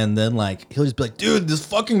 And then like he'll just be like, dude, this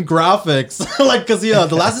fucking graphics, like, cause the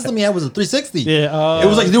last system he had was a 360. Yeah, it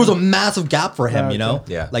was like there was a massive gap for him, you know.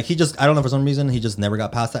 Yeah. Like he just, I don't know, for some reason he just never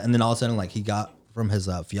got past that. And then all of a sudden, like he got from his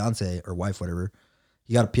fiance or wife, whatever.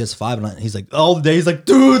 He got a PS5 and he's like, all day he's like,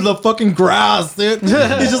 dude, the fucking grass, dude. He's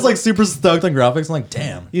just like super stoked on graphics. I'm like,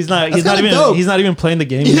 damn. He's not even playing the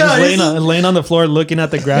game. Yeah, he's laying on the floor looking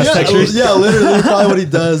at the grass textures. Yeah, literally, probably what he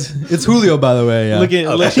does. It's Julio, by the way.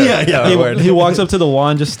 Yeah. He walks up to the wall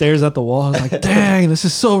and just stares at the wall. Like, dang, this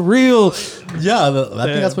is so real. Yeah, I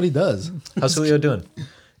think that's what he does. How's Julio doing?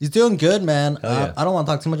 He's doing good, man. Yeah. I don't want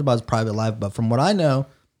to talk too much about his private life, but from what I know,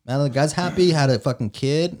 man, the guy's happy. Had a fucking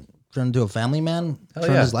kid. Turned into a family man.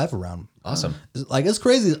 Turned his life around. Awesome. It's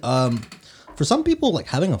crazy. For some people, like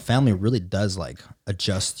having a family really does like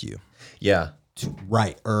adjust you. Yeah. To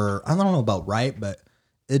right, or I don't know about right, but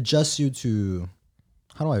it adjusts you to.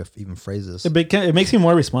 How do I even phrase this? It makes you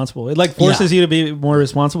more responsible. It like forces you to be more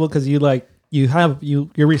responsible because you're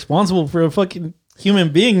responsible for a fucking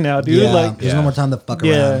human being now, dude. Yeah, like there's no more time to fuck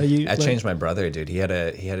around. I changed my brother, dude. He had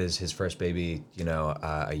his first baby,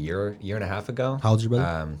 a year and a half ago. How old's your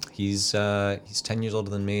brother? He's 10 years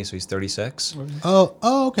older than me, so he's 36. Oh,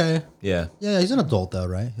 okay. Yeah. Yeah, he's an adult though,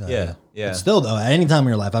 right? Yeah. But still, though, at any time in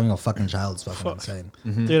your life, having a fucking child is fucking insane.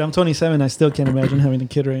 Dude, I'm 27. I still can't imagine having a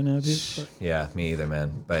kid right now, dude. Yeah, me either,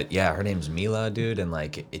 man. But yeah, her name's Mila, dude, and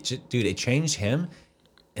like it changed him,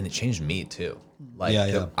 and it changed me too. Like,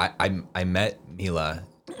 I met Mila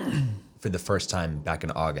for the first time back in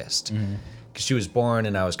August because she was born,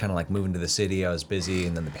 and I was kind of like moving to the city. I was busy,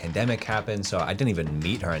 and then the pandemic happened, so I didn't even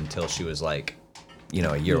meet her until she was like,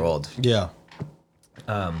 a year old. Yeah.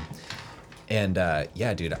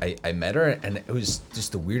 Yeah, dude, I met her, and it was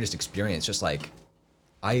just the weirdest experience. Just like,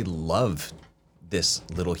 I love this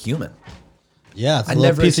little human. Yeah, it's a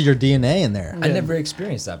little piece of your DNA in there. I never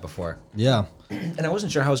experienced that before. Yeah. And I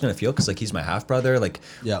wasn't sure how I was gonna feel because like he's my half brother. Like,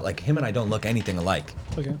 yeah, like him and I don't look anything alike.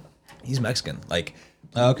 Okay. He's Mexican. Like,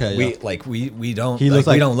 okay, we don't. He looks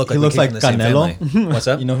like we don't look like he looks like Canelo. What's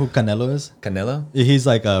up? You know who Canelo is? Canelo. He's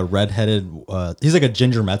like a redheaded. He's like a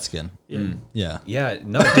ginger Mexican. Yeah. Yeah.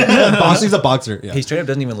 No. He's a boxer. Yeah. He straight up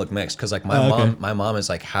doesn't even look mixed because like my mom is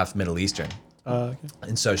like half Middle Eastern. Okay.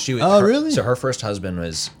 And so she was. Really? So her first husband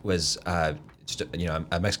was just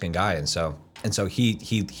a Mexican guy, and so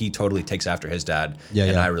he totally takes after his dad,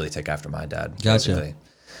 and I really take after my dad. Gotcha. Basically.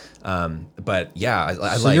 But yeah,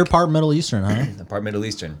 I so you're part Middle Eastern, huh? I'm part Middle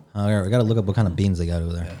Eastern. Oh, yeah, we gotta look up what kind of beans they got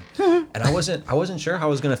over there. And I wasn't sure how I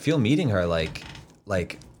was gonna feel meeting her. Like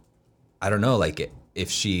I don't know, like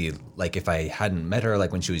if I hadn't met her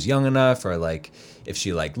like when she was young enough, or like if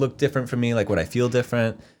she like looked different from me, like would I feel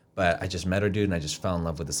different? But I just met her, dude, and I just fell in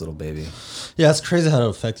love with this little baby. Yeah, it's crazy how it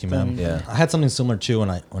affects you, man. Yeah. I had something similar too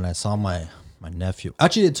when I saw my nephew.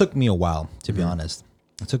 Actually, it took me a while, to be honest.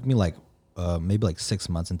 It took me like maybe like 6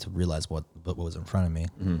 months to realize what was in front of me.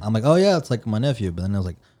 I'm like, oh yeah, it's like my nephew. But then I was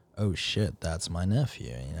like, oh shit, that's my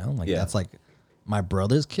nephew. You know, like that's like my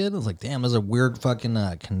brother's kid. I was like, damn, there's a weird fucking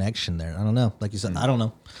connection there. I don't know. Like you said, I don't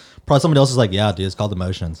know. Probably somebody else is like, yeah, dude, it's called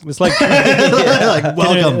emotions. It's like, like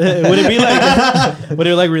welcome. Would it be like, would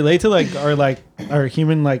it like relate to like our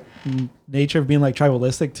human like nature of being like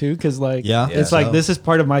tribalistic too? Because like, it's like this is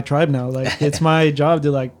part of my tribe now. Like, it's my job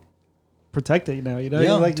to like protect it now. You know,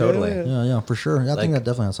 yeah, like, totally. Yeah, for sure. I think that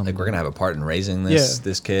definitely has something. Like we're gonna have a part in raising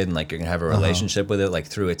this kid, and like you're gonna have a relationship with it, like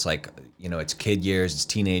through its like its kid years, its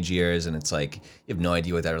teenage years, and it's like you have no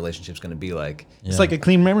idea what that relationship's gonna be like. It's like a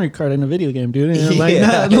clean memory card in a video game, dude. And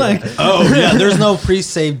like, oh yeah, there's no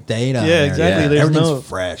pre-saved data. Yeah, exactly. There's everything's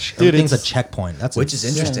fresh. Dude, everything's a checkpoint. That's which is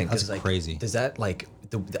interesting because like crazy. Does that like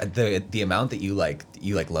the amount that you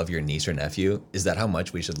love your niece or nephew, is that how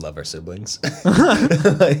much we should love our siblings?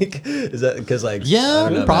 Like, is that because like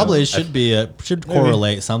probably should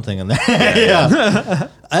correlate something in there. Yeah,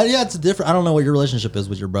 it's different. I don't know what your relationship is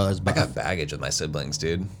with your brothers, but I got baggage with my siblings,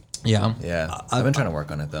 dude. Yeah, I've been trying to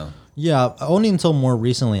work on it though. Yeah, only until more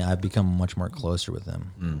recently I've become much more closer with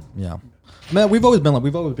them. Yeah. Man, we've always been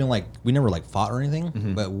like we never like fought or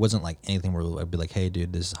anything, but it wasn't like anything where I'd be like, hey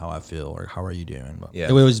dude, this is how I feel, or how are you doing? But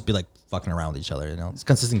it would always be like fucking around with each other, you know? It's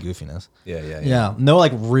consistent goofiness. Yeah. No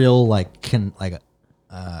like real like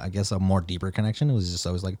I guess a more deeper connection. It was just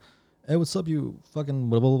always like, hey, what's up, you fucking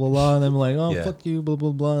blah blah blah blah, and then like, oh fuck you, blah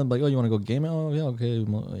blah blah, and like, oh, you want to go game? Oh yeah, okay,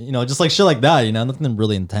 you know, just like shit like that, you know, nothing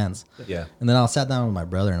really intense. Yeah. And then I sat down with my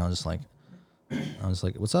brother, and I was just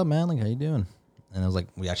like, what's up, man? Like, how you doing? And I was like,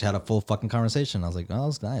 we actually had a full fucking conversation. I was like, oh,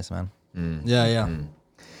 that's nice, man.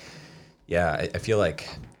 Yeah, I feel like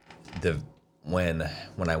when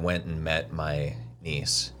I went and met my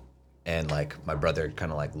niece, and like my brother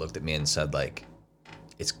kind of like looked at me and said like,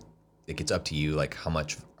 it's it's up to you, like how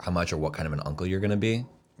much or what kind of an uncle you're gonna be.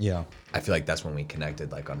 Yeah. I feel like that's when we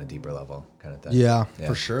connected, like on a deeper level, kind of thing. Yeah,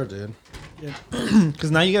 for sure, dude. Because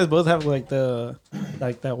now you guys both have like that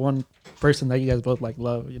one person that you guys both like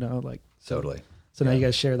love, you know, like Totally. So now you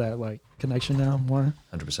guys share that like connection now more.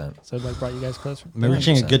 100%. So it like brought you guys closer. We're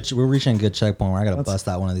reaching a good checkpoint where I gotta bust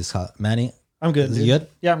out one of these. Manny, I'm good. Is he good?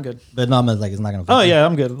 Yeah, I'm good. But no, I'm like it's not gonna. Oh yeah,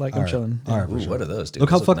 I'm good. Like I'm All right. chilling. All right, for Ooh, sure. what are those, dude?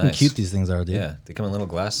 Look how Those fucking nice. cute these things are, dude. Yeah, they come in little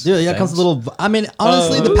glass. Dude, yeah, it comes things. a little. I mean,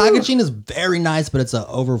 honestly, the packaging is very nice, but it's a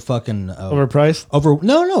over fucking Overpriced.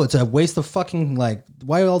 No, it's a waste of fucking like.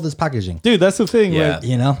 Why all this packaging? Dude, that's the thing. Yeah. Like,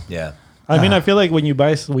 You know, Yeah. I mean, I feel like when you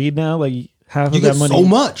buy weed now, like half you of get that money. so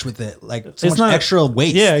much with it, like so It's much not- extra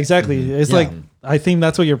waste. Yeah, exactly. It's Yeah. like I think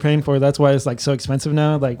that's what you're paying for. That's why it's like so expensive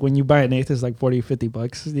now. Like when you buy an eighth, it's like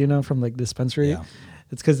 $40-$50, you know, from like dispensary. Yeah.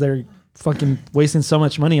 It's because they're fucking wasting so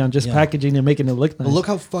much money on just Yeah. packaging and making it look nice. But look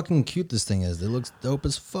how fucking cute this thing is. It looks dope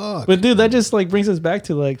as fuck. But dude, that just like brings us back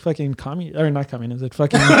to like fucking not communism,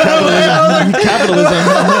 fucking capitalism. Capitalism.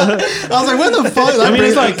 I was like, what the fuck? I mean,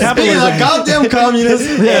 it's like capitalism. Like goddamn communist.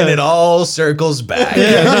 And it all circles back.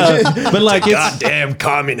 But like it's, Goddamn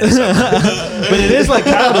communism. but it is like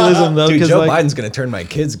capitalism though, Dude, because Joe like, Biden's gonna turn my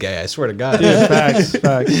kids gay. I swear to God. dude, facts.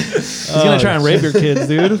 He's gonna try and rape your kids,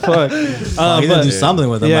 dude. Fuck. He's gonna do something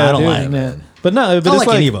with them. I don't like. man. But no, but it's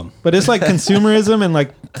like any like, of 'em. but it's like consumerism and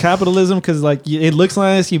like capitalism because like it looks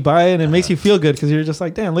nice, you buy it, and it makes you feel good because you're just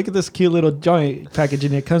like, damn, look at this cute little joint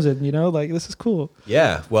packaging it comes in, you know, like this is cool.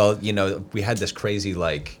 Yeah. Well, you know, we had this crazy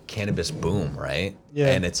like cannabis boom, right? Yeah.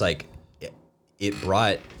 And it's like it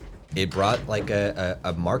brought like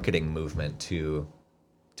a marketing movement to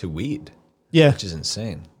weed, Yeah, which is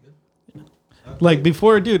insane. like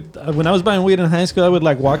before, dude, when I was buying weed in high school, I would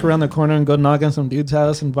like walk around the corner and go knock on some dude's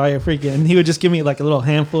house and buy a freaking, and he would just give me like a little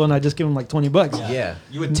handful, and I just give him like $20. Yeah.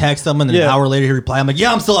 You would text them, and then Yeah. an hour later he reply. I'm like,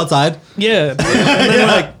 yeah, I'm still outside. Yeah, and then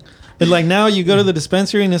like, but like now you go to the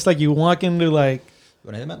dispensary and it's like you walk into like You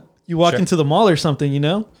want to hit him? you walk Sure. into the mall or something, you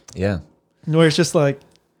know, Yeah. where it's just like.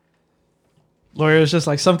 Or it's just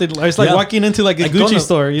like something. It's like Yeah. walking into like a Like going Gucci to-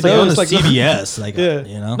 store. You It's like know, going it's to like CVS. Like, yeah,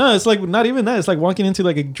 you know. No, it's like not even that. It's like walking into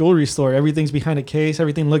like a jewelry store. Everything's behind a case.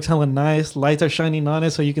 Everything looks hella nice. Lights are shining on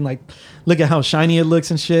it, so you can like look at how shiny it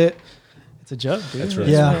looks and shit. It's a joke, dude. That's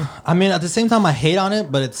really Yeah, I mean, at the same time, I hate on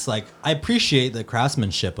it, but it's like I appreciate the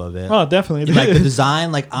craftsmanship of it. Oh, definitely. Like the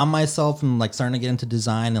design, like I'm myself, and like starting to get into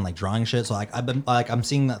design and like drawing shit. So like I'm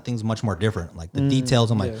seeing that things much more different. Like the details,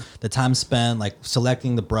 and like yeah. the time spent, like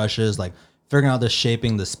selecting the brushes, like figuring out the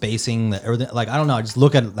shaping, the spacing, the everything. Like I don't know, I just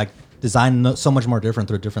look at like design so much more different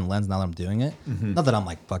through a different lens now that I'm doing it. Not that I'm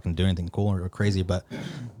like fucking doing anything cool or crazy, but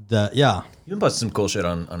yeah. You've been posting some cool shit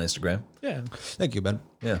on Instagram. yeah. Thank you, Ben.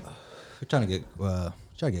 Yeah. We're trying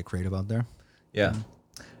to get creative out there. Yeah.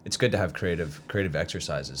 It's good to have creative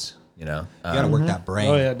exercises, you know? You gotta work that brain.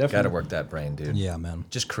 Oh yeah, definitely. Gotta work that brain, dude. Yeah, man.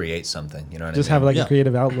 Just create something, you know what Just I mean? have like Yeah. a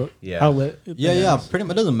creative outlet. Yeah. Outlet. Yeah. Pretty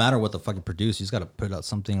much, it doesn't matter what the fuck you produce. You just gotta put out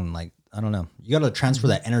something like I don't know. You gotta transfer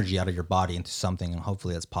that energy out of your body into something, and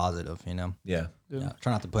hopefully that's positive. You know. Yeah. Yeah.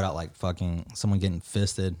 Try not to put out like fucking someone getting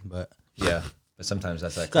fisted, but Yeah. But sometimes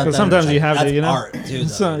that's like But sometimes you have to, that's you know. art, dude.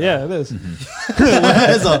 So yeah, it is.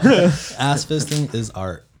 Ass fisting is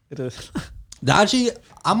art. It is. Actually,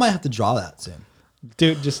 I might have to draw that soon.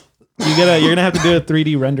 Dude, just you're gonna have to do a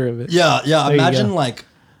 3D render of it. Yeah. There you Imagine go. like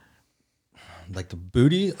the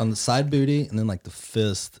booty on the side booty, and then like the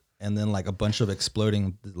fist, and then like a bunch of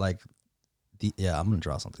exploding like. I'm gonna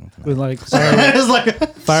draw something tonight. With like It's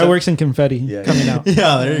like fireworks and confetti coming out.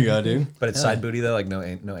 yeah, there you go, dude. But it's side booty though, like no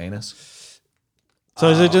anus. So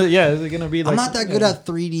is it just is it gonna be like I'm not that good at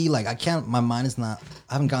 3D. Like I can't. My mind is not.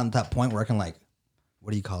 I haven't gotten to that point where I can like,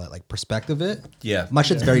 what do you call it? Like perspective it. Yeah. My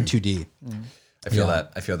shit's very 2D. I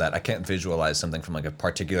feel that. I can't visualize something from like a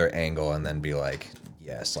particular angle and then be like,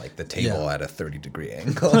 yes, like the table Yeah. at a 30-degree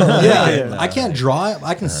angle. Yeah, I can't draw it.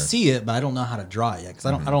 I can see it, but I don't know how to draw it yet because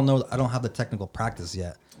I don't know. I don't have the technical practice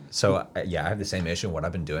yet. So yeah, I have the same issue. What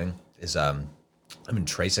I've been doing is I've been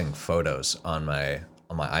tracing photos on my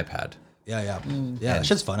iPad. Yeah. That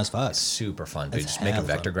shit's fun as fuck. Super fun, dude. It's Just make a hella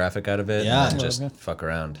vector fun. graphic out of it Yeah. and then just Yeah. fuck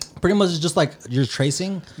around. Pretty much, it's just like you're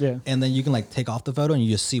tracing. Yeah. And then you can like take off the photo and you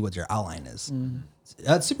just see what your outline is.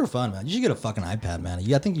 That's super fun, man. You should get a fucking iPad, man.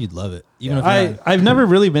 I think you'd love it. Even if you're not- I've never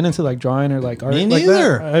really been into like drawing or like art. Me like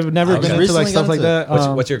neither. that. I've never I been just into like recently stuff got like into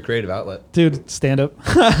that. What's your creative outlet? Dude, stand up.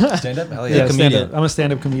 Stand up? Hell Yeah, yeah. stand comedian. up. I'm a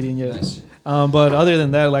stand up comedian. Yeah. But other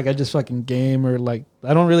than that, like I just fucking game or like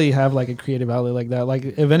I don't really have like a creative outlet like that. Like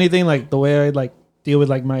if anything, like the way I like deal with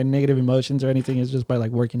like my negative emotions or anything is just by like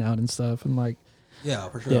working out and stuff and like yeah,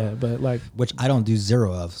 for sure. yeah. But like Which I don't do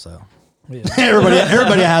zero of. So yeah.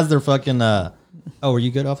 everybody has their fucking Oh, were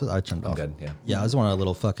you good off? I turned off. Good. Yeah. Yeah, I just want a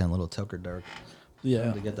little toker dark.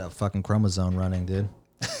 Yeah. To get that fucking chromosome running, dude.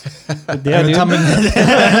 Yeah, dude.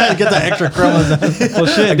 Get that extra chromosome. Well,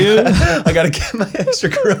 shit, dude. I gotta get my extra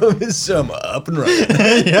chromosome up and running.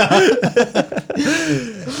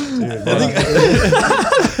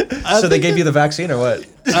 So they gave you the vaccine or what?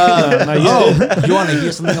 You want to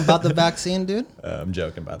hear something about the vaccine, dude? I'm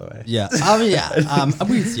joking, by the way. Yeah.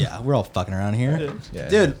 We're all fucking around here. Yeah.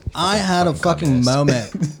 Dude, I had a fucking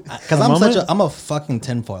moment. Because I'm a fucking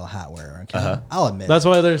tinfoil hat wearer, okay? I'll admit. That's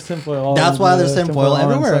why there's tinfoil. That's why there's tinfoil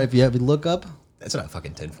everywhere. If you look up. That's not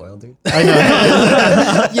fucking tinfoil, dude. I know.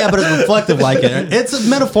 Yeah, but it's reflective like it. It's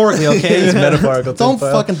metaphorically, okay? It's metaphorical Don't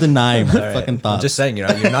tinfoil. fucking deny my All right. fucking thoughts. I'm just saying, you're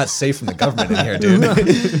not safe from the government in here, dude.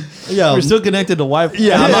 Yeah, We're still connected to Wi-Fi.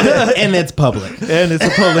 yeah, and it's public. And it's a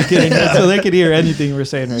public internet, so they could hear anything we're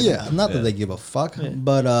saying right Yeah, not that they give a fuck,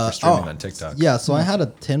 but Streaming on TikTok. yeah. So I had a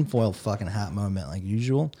tinfoil fucking hat moment like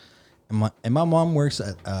usual, and my mom works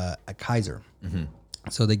at Kaiser,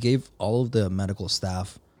 so they gave all of the medical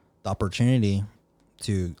staff the opportunity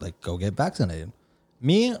to like go get vaccinated.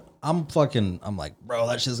 Me, I'm like, bro,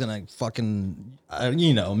 that shit's gonna fucking, a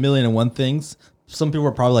million and one things. Some people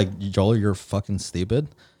are probably like, Joel, you're fucking stupid.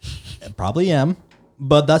 I probably am,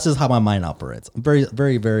 but that's just how my mind operates. I'm very,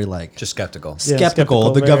 very, very like Just skeptical. skeptical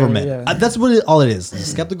of the very, government. yeah. That's what all it is.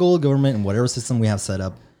 Skeptical of government and whatever system we have set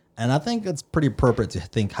up. And I think it's pretty appropriate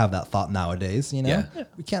to have that thought nowadays. Yeah.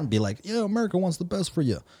 We can't be like, yeah, America wants the best for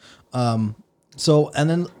you. So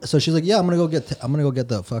she's like, yeah, I'm gonna go get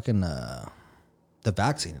the fucking the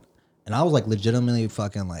vaccine. And I was like legitimately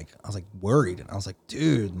fucking like, I was like worried, and I was like,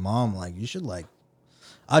 dude, mom, like you should like.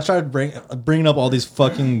 I tried bringing up all these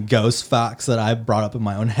fucking ghost facts that I brought up in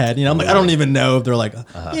my own head. I'm like, I don't even know if they're like,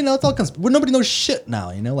 it's all nobody knows shit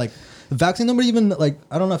now. Like the vaccine, nobody even like,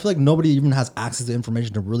 I don't know. I feel like nobody even has access to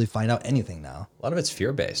information to really find out anything now. A lot of it's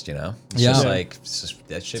fear-based, It's Yeah. just like,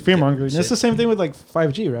 that shit. It's fear mongering. shit- It's the same thing with like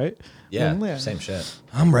 5G, right? Yeah, same shit.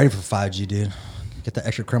 I'm ready for 5G, dude. Get the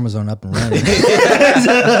extra chromosome up and running.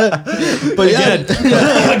 But again.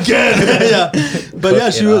 Yeah. But yeah,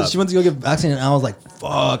 she went to go get vaccinated, and I was like,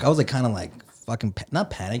 fuck. I was like kind of like fucking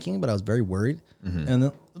not panicking, but I was very worried. And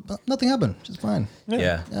then nothing happened. Just fine.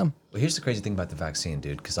 Yeah. Yeah. Well, here's the crazy thing about the vaccine,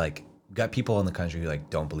 dude, because like we got people in the country who like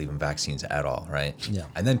don't believe in vaccines at all, right? Yeah.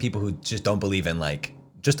 And then people who just don't believe in like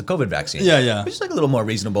just the COVID vaccine. Yeah, yeah. Which is like a little more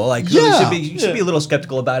reasonable. Like, Yeah. you should be a little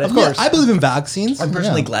skeptical about it. Of course. I believe in vaccines. I'm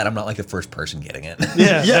personally Yeah. glad I'm not like the first person getting it.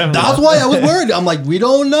 Yeah. Yeah, that's why I was worried. I'm like, we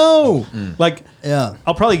don't know. Like, Yeah.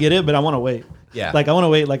 I'll probably get it, but I want to wait. Yeah. Like, I want to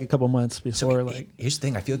wait like a couple months before like. Here's the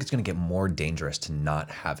thing. I feel like it's going to get more dangerous to not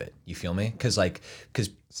have it. You feel me? Because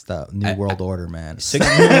It's the new world order, man. 6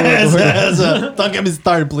 Don't get me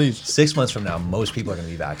started, please. 6 months from now, most people are going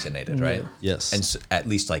to be vaccinated, right? Yes. And so, at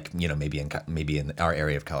least like, maybe in our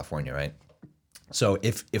area of California, right? So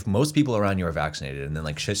if most people around you are vaccinated and then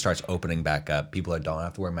like shit starts opening back up, people don't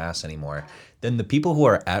have to wear masks anymore, then the people who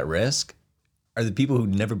are at risk are the people who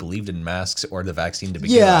never believed in masks or the vaccine to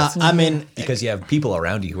begin Yeah, with. I mean, Because you have people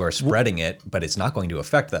around you who are spreading it, but it's not going to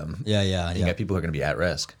affect them. yeah. You got people who are going to be at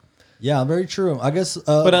risk. Yeah, very true. I guess.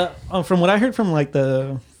 But from what I heard from like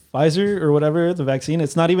the Pfizer or whatever, the vaccine,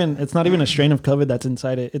 it's not even a strain of COVID that's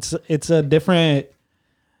inside it. It's a different.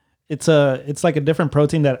 It's like a different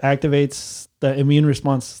protein that activates the immune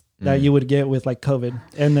response that you would get with like COVID,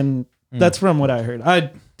 and then that's from what I heard.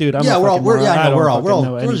 We're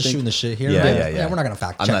just shooting the shit here. Yeah. We're not gonna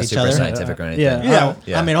fact I'm check not each super other. scientific or anything. Yeah.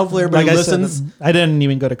 I mean, hopefully everybody Like I said, listens. I didn't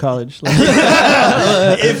even go to college. Like,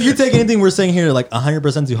 If you take anything we're saying here like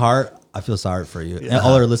 100% to heart, I feel sorry for you. And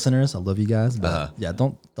all our listeners, I love you guys, but yeah,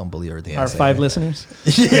 don't believe everything. our 5 listeners.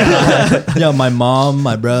 Yeah, my mom,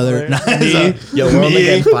 my brother. Yo, we're only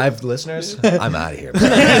getting 5 listeners. I'm out of here.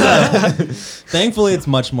 Thankfully, it's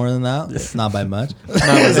much more than that. It's not by much.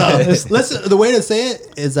 Listen, the way to say it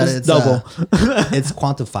is that it's double. It's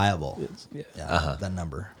quantifiable. Yeah, that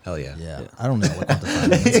number. Hell yeah. Yeah, I don't know what quantifiable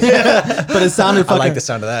means, but it sounded I fucking. like the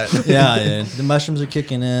sound of that. Yeah. The mushrooms are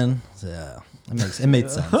kicking in. So, yeah, it made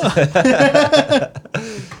sense.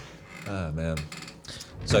 Oh man.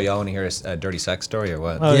 So y'all want to hear a dirty sex story or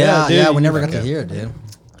what? Oh, yeah, dude, we never got to hear it, dude.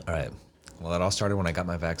 All right. Well, it all started when I got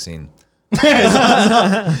my vaccine.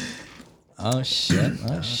 Oh shit!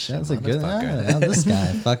 That's a good. motherfucker. Yeah, this guy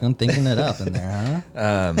fucking thinking it up in there,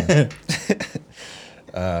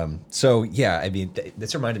 huh? So yeah, I mean,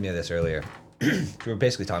 this reminded me of this earlier. We were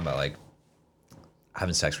basically talking about like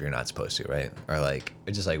having sex where you're not supposed to, right? Or like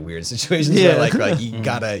it's just like weird situations where like you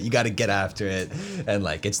gotta get after it, and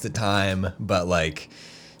like it's the time, but like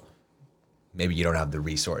maybe you don't have the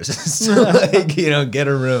resources to like, you know, get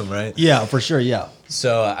a room, right? Yeah, for sure. Yeah.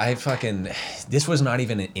 So this was not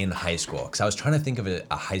even in high school, because I was trying to think of a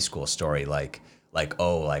high school story like I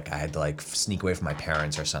had to like sneak away from my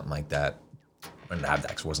parents or something like that. I didn't have that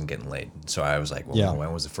because I wasn't getting laid. So I was like, well,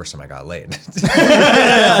 when was the first time I got laid? This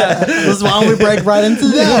why don't we break right into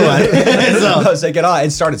that one? So I was like,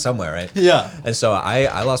 it started somewhere, right? Yeah. And so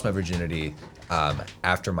I lost my virginity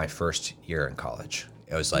after my first year in college.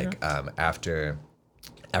 It was like after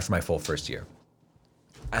my full first year.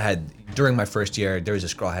 During my first year, there was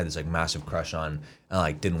this girl I had this like massive crush on, and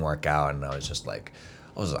like didn't work out, and I was just like,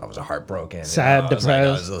 I was heartbroken, sad, depressed.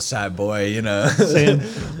 I was a little sad boy, you know,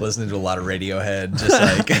 listening to a lot of Radiohead, just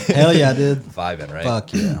like hell yeah, dude, vibing, right?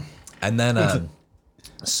 Fuck yeah. And then,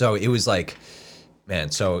 so it was like,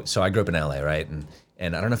 man, so I grew up in LA, right? And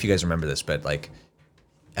I don't know if you guys remember this, but like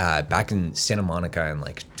back in Santa Monica in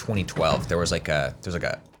like 2012, there was like a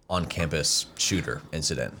on-campus shooter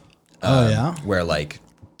incident. Where like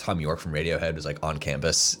Tom York from Radiohead was like on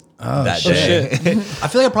campus that day. I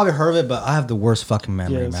feel like I probably heard of it, but I have the worst fucking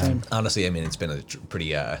memory, man. Same. Honestly, I mean, it's been a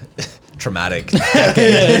pretty traumatic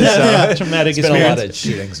decade. Traumatic it's been a lot of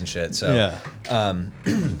shootings and shit. So Yeah.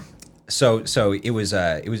 So it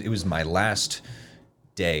was my last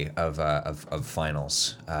day of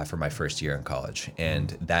finals for my first year in college, and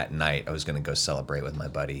that night I was gonna go celebrate with my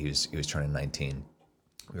buddy. He was turning 19.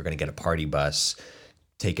 We were gonna get a party bus,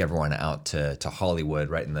 take everyone out to Hollywood,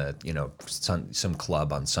 right in the, you know, some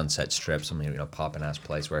club on Sunset Strip, some, you know, poppin' ass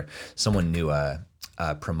place where someone knew a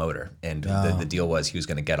promoter, and the deal was he was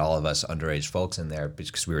going to get all of us underage folks in there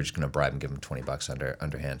because we were just going to bribe and give them $20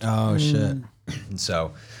 underhand. Oh shit! And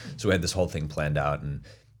so we had this whole thing planned out, and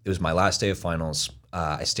it was my last day of finals.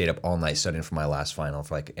 I stayed up all night studying for my last final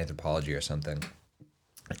for like anthropology or something,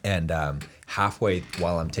 and halfway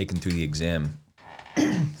while I'm taking through the exam,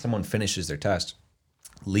 someone finishes their test,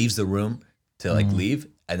 leaves the room to like leave,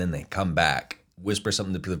 and then they come back, whisper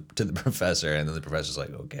something to the professor, and then the professor's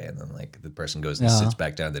like, okay, and then like the person goes and sits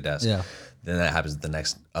back down at the desk. Yeah. Then that happens to the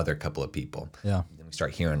next other couple of people. Yeah. Then we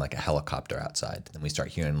start hearing like a helicopter outside. Then we start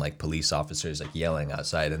hearing like police officers like yelling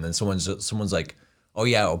outside, and then someone's like, oh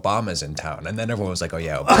yeah, Obama's in town. And then everyone was like, oh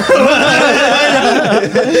yeah, Obama.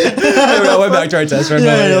 We all went back to our test for a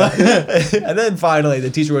moment. And then finally the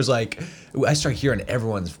teacher was like, I start hearing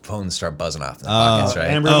everyone's phones start buzzing off in their pockets, right?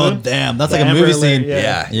 Amber Oh Alert? damn, that's The like a Amber movie Alert, scene.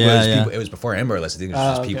 yeah. It was before Amber Alerts. I think it was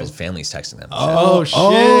just okay. people's families texting them. Oh shit!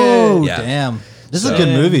 Oh Yeah. damn, this is a good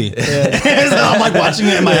movie. I'm like watching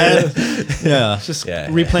it in my head. Yeah, Just Yeah.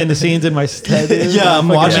 replaying the scenes in my head. yeah, I'm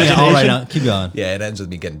watching it all right now. Keep going. Yeah, it ends with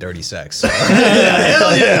me getting dirty sex.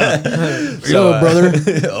 Hell yeah! So, brother.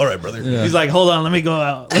 all right, brother. He's like, hold on, let me go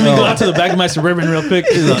out. Let me go out to the back of my Suburban real quick.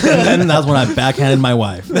 And that's when I backhanded my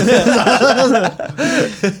wife.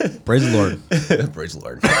 Praise the Lord. Praise the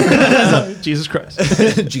Lord. Jesus Christ.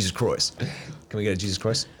 Jesus Christ. Can we get a Jesus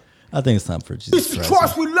Christ? I think it's time for Jesus Jesus Christ.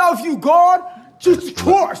 Christ, we love you, God. Jesus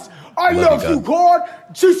Christ, I Love love you, you, God.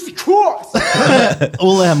 Jesus Christ.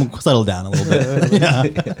 We'll let him settle down a little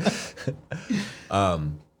bit. Yeah.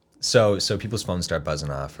 So people's phones start buzzing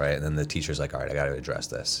off, right? And then the teacher's like, all right, I got to address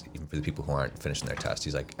this, even for the people who aren't finishing their test.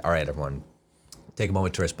 He's like, all right, everyone, take a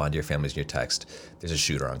moment to respond to your families in your text. There's a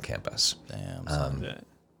shooter on campus. Damn.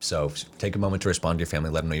 So take a moment to respond to your family,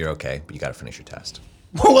 let them know you're okay, but you got to finish your test.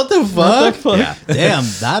 What the fuck? Yeah. Damn,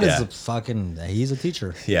 that is Yeah. a fucking. He's a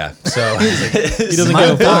teacher. Yeah. So He doesn't My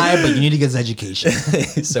give a fuck. guy, but you need to get his education.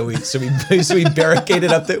 so we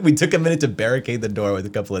barricaded up we took a minute to barricade the door with a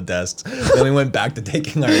couple of desks. Then we went back to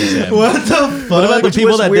taking our exam. What the fuck? about the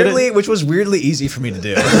people that did it? Which was weirdly easy for me to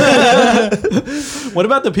do. What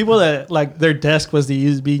about the people that like their desk was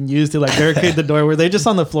being used to like barricade the door? Were they just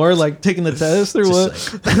on the floor like taking the test or what?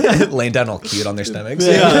 Just like laying down all cute on their stomachs.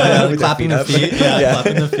 Yeah, with their clapping the up. feet. Yeah,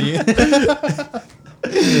 clapping the feet.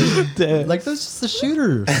 Damn. Like that's just a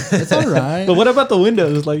shooter. It's all right. But what about the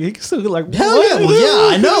windows? Like he can still like Hell yeah! Well,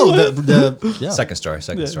 yeah, I know. Yeah. Second story.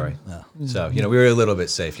 So, we were a little bit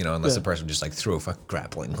safe, unless the person just like threw a fucking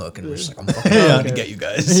grappling hook and was just like, I'm fucking going to get you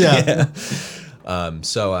guys. Yeah.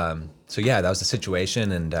 So that was the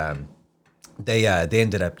situation. And they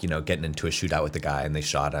ended up, getting into a shootout with the guy, and they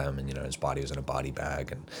shot him, and, his body was in a body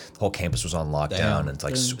bag, and the whole campus was on lockdown. Damn. And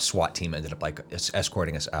like SWAT team ended up like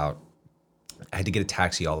escorting us out. I had to get a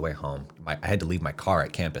taxi all the way home. I had to leave my car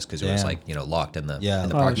at campus because it was Damn. like, locked in the Yeah.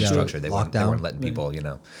 parking Oh, structure. They Locked weren't down. letting people,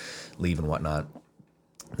 leave and whatnot.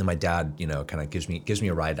 then my dad, kind of gives me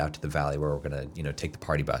a ride out to the valley where we're gonna, take the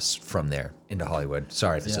party bus from there into Hollywood.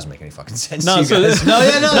 Sorry if this doesn't make any fucking sense. No, to you so guys.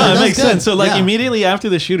 it makes sense. So like immediately after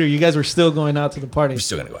the shooter, you guys were still going out to the party. We're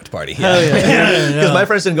still gonna go out to party. Yeah, because my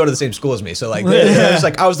friends didn't go to the same school as me. So like, it's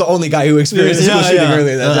like I was the only guy who experienced a school shooting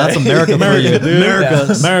earlier that day. That's America, America, dude.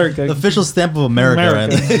 America. The official stamp of America.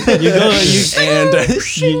 Right? You go,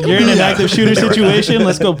 you're in an active shooter situation.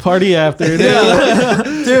 Let's go party after.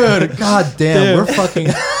 Dude, god damn, we're fucking.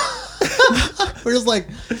 We're just like,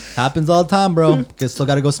 happens all the time, bro. Still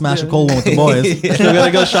got to go smash a cold one with the boys. Still got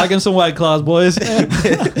to go shotgun some White Claws, boys.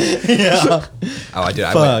 Yeah. Oh, I did.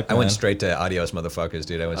 I went straight to adios, motherfuckers,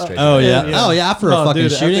 dude. I went straight. Oh yeah. Oh yeah. After a fucking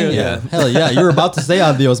shooting. Yeah. Hell yeah. You were about to say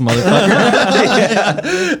adios, motherfucker.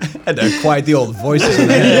 Had to quiet the old voices. In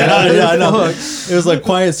there. Yeah, I know. It was like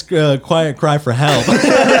quiet cry for help.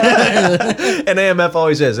 And AMF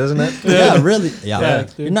always is, isn't it? Yeah, really. Yeah.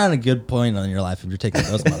 You're not in a good point in your life if you're taking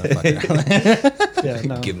those motherfuckers.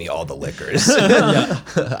 Give me all the liquors.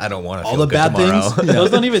 I don't want to all the bad tomorrow. things. Those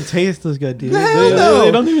don't even taste as good, dude. No.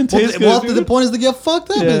 They don't even taste good. Well, the point is to get fucked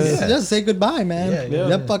up. Just say goodbye, man.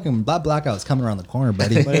 That fucking blackout's coming around the corner,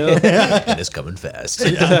 buddy. And it's coming fast.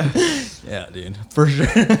 Yeah, dude, for sure.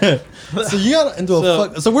 So you got into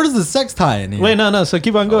a So where does the sex tie in here? Wait, no. So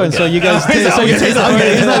keep on going. So you guys, he's not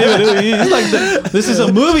even. He's like, this is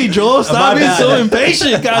a movie, Joel. Stop being so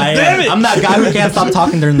impatient. God damn it! I'm that guy who can't stop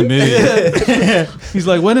talking during the movie. He's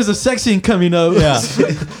like, when is the sex scene coming up? Yeah.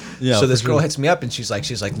 Yeah, so this girl hits me up and she's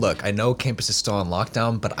like, look, I know campus is still on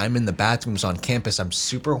lockdown, but I'm in the bathrooms on campus. I'm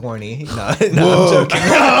super horny. No, I'm joking.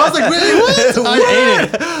 I was like, really? What? I hate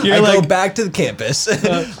it. I go back to the campus.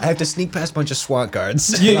 I have to sneak past a bunch of SWAT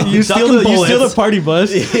guards. You steal the party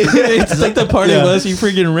bus. It's like the party bus. You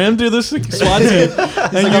freaking ram through the SWAT team.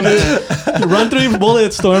 And you run through a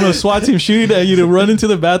bullet storm of SWAT team shooting at you to run into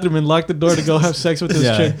the bathroom and lock the door to go have sex with this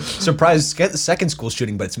chick. Surprise, get the second school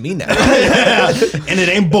shooting, but it's me now. And it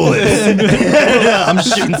ain't bullets. I'm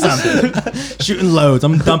shooting something. Shooting loads.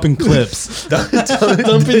 I'm dumping clips.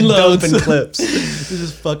 Dumping loads. Dumping clips.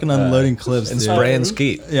 Just fucking unloading clips. And spraying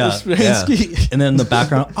skeet. Yeah. Skeet. And then in the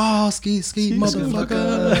background, skeet,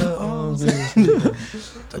 motherfucker.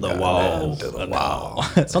 To the wall. To the wall.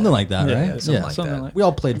 Something like that, right? Something like that. We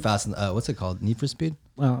all played Fast and what's it called? Need for Speed?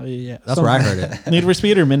 Well, yeah. That's where I heard it. Need for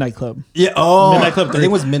Speed or Midnight Club? Yeah. Oh, Midnight Club 3. I think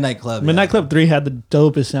it was Midnight Club. Midnight Club 3 had the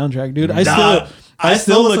dopest soundtrack, dude. I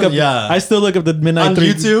still look up the Midnight on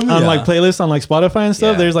 3 YouTube? on like playlists on like Spotify and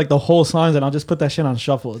stuff. Yeah. There's like the whole songs, and I'll just put that shit on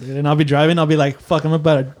shuffle, dude. And I'll be driving, I'll be like, "Fuck, I'm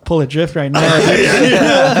about to pull a drift right now."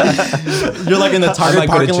 You're like in the Target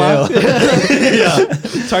parking lot.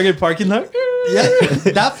 Target parking lot. Yeah,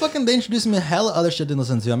 that fucking they introduced me to hella other shit to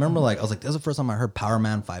listen to. I remember I was like, this is the first time I heard Power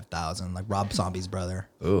Man 5000, like Rob Zombie's brother.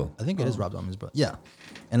 Ooh, I think it is Rob Zombie's brother. Yeah.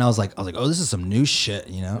 And I was like, oh, this is some new shit,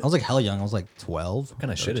 you know? I was like hella young. I was like 12. what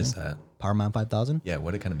kind of shit is that? Power Man 5000? Yeah,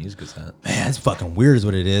 what kind of music is that? Man, it's fucking weird is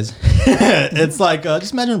what it is. It's like,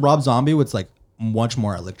 just imagine Rob Zombie with like much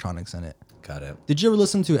more electronics in it. Got it. Did you ever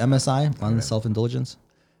listen to MSI on Self-Indulgence?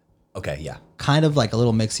 Okay, yeah. Kind of like a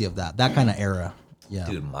little mixy of that kind of era. Yeah.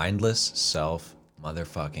 Dude, mindless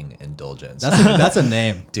self-motherfucking indulgence. That's a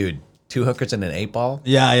name. Dude, 2 hookers and an 8-ball?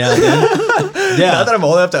 Yeah, dude. Yeah. Now that I'm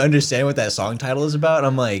old enough to understand what that song title is about,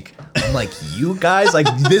 I'm like, you guys, like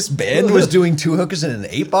this band was doing 2 hookers and an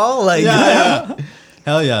 8-ball? Like, yeah.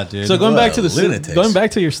 Hell yeah, dude. So going back to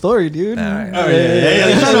your story, dude. All right.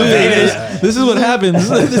 This is what happens.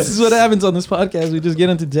 This is what happens on this podcast. We just get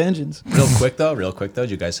into tangents. Real quick though,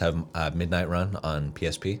 do you guys have Midnight Run on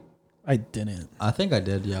PSP? I didn't. I think I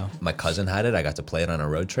did, yeah. My cousin had it. I got to play it on a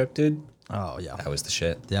road trip, dude. Oh, yeah. That was the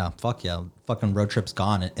shit. Yeah, fuck yeah. Fucking road trip's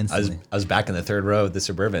gone instantly. I was back in the 3rd row of the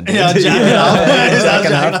Suburban. Yeah,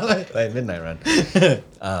 jacking off. Like Midnight Run.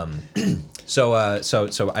 So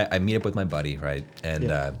I meet up with my buddy, right?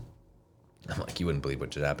 And I'm like, you wouldn't believe what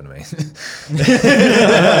just happened to me.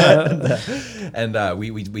 And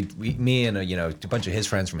we me and a bunch of his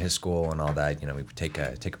friends from his school and all that, we would take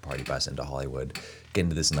a party bus into Hollywood, get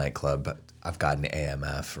into this nightclub. I've got an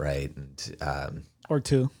AMF, right? And Or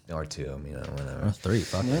 2. Whatever. Or 3,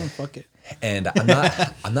 fuck Yeah, fuck it. And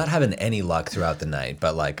I'm not having any luck throughout the night,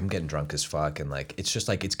 but like I'm getting drunk as fuck, and like it's just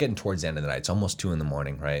like it's getting towards the end of the night. It's almost 2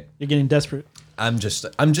 a.m, right? You're getting desperate. I'm just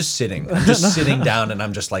sitting. Sitting down, and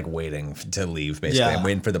I'm just like waiting to leave. Basically, Yeah. I'm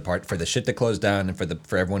waiting for the shit to close down, and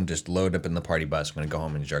for everyone to just load up in the party bus. I'm gonna go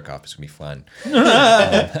home and jerk off. It's gonna be fun.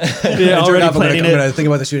 Yeah, already planning I'm gonna think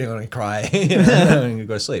about the shooting. I'm gonna cry. I'm gonna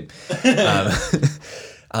go to sleep.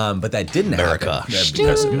 But that didn't happen.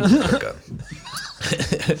 Because of America.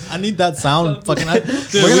 I need that sound. Fucking.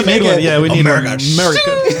 Dude, we're gonna make one. Yeah, we need America,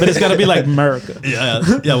 but it's gotta be like America. Yeah,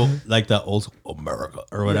 well, like that old America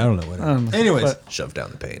or what? I don't know. Anyways, shove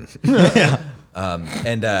down the pain.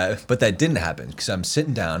 But that didn't happen because I'm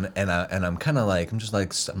sitting down and I'm kind of like I'm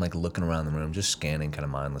like looking around the room, just scanning kind of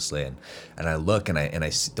mindlessly, and I look and I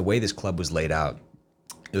see the way this club was laid out.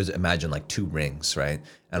 It was, imagine like 2 rings, right?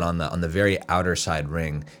 And on the very outer side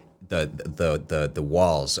ring, the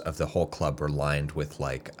walls of the whole club were lined with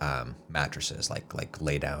like mattresses, like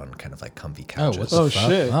lay down kind of like comfy couches. Oh,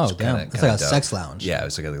 shit! Oh, damn! It's like a sex lounge. Yeah, it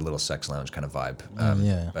was like a little sex lounge kind of vibe.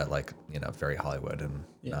 But like very Hollywood and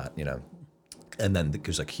not And then it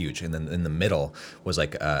was like huge, and then in the middle was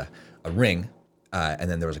like a ring, and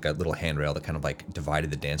then there was like a little handrail that kind of like divided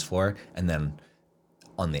the dance floor, and then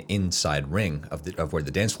on the inside ring of where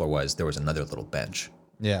the dance floor was, there was another little bench.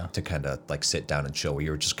 Yeah. To kind of like sit down and chill, where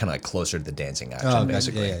you were just kind of like closer to the dancing action,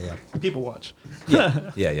 basically. Yeah. People watch.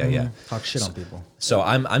 Yeah. Talk shit on people. So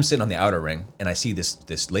I'm sitting on the outer ring, and I see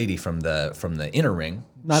this lady from the inner ring.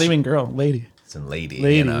 Not even girl, lady. It's a lady.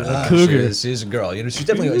 A cougar. She's a girl.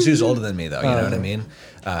 She was older than me though. You know what I mean?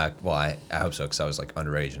 Well, I hope so, because I was like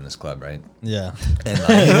underage in this club, right? Yeah. And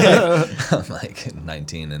like, I'm like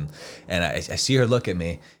 19, and I see her look at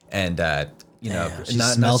me, and not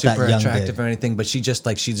super attractive or anything, but she just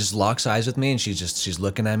locks eyes with me, and she's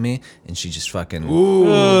looking at me, and she just fucking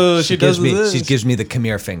she gives me the come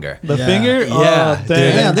here finger. The finger? Yeah. Oh,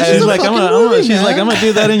 damn. She's like, I'm gonna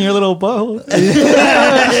do that in your little butthole.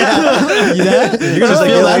 You're gonna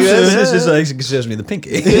feel like this. She's like, she gives me the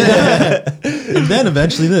pinky. And then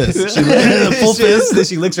eventually this. She full fist. Then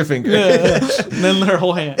she licks her finger. And then her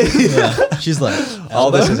whole hand. Yeah. She's like,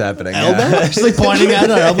 all this is happening. Elbow? She's like pointing at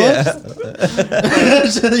her elbow.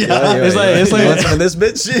 It's like want some of this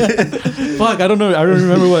bitch. Fuck, I don't know. I don't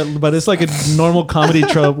remember what, but it's like a normal comedy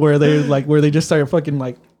trope where they just start fucking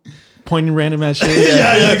like pointing random ass shit.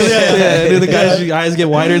 Yeah. And the guys' eyes get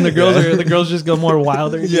wider, and the girls just go more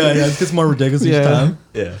wilder. Yeah, it gets more ridiculous each time.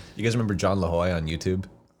 Yeah. You guys remember John La Hoya on YouTube?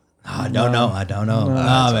 I don't know.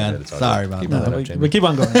 No, man. Sorry about that. But keep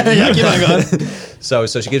on going. Yeah, keep on going. So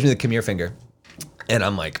she gives me the come here finger, and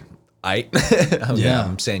I'm like,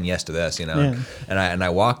 I'm saying yes to this, and I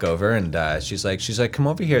walk over, and she's like, come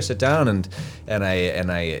over here, sit down, and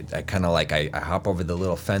I kind of like I hop over the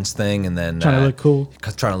little fence thing, and then trying to look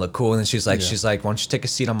cool, and then she's like, why don't you take a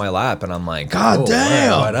seat on my lap? And I'm like, God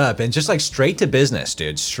damn, what up? And just like straight to business,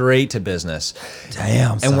 dude, straight to business.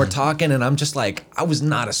 Damn, and we're talking, and I'm just like, I was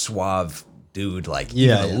not a suave dude, like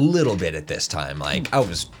even a little bit at this time. Like I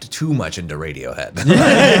was too much into Radiohead.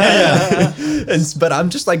 But I'm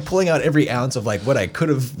just like pulling out every ounce of like what I could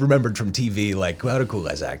have remembered from TV, like how do cool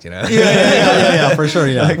guys act, Yeah, for sure.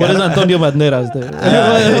 Yeah. Like, what is Antonio Banderas do?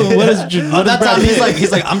 What is that time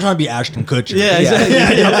he's like, I'm trying to be Ashton Kutcher. Yeah, exactly.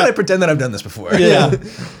 How can I pretend that I've done this before? Yeah.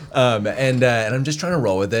 And I'm just trying to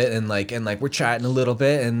roll with it, and we're chatting a little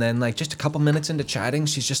bit, and then like just a couple minutes into chatting,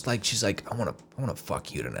 she's like, I wanna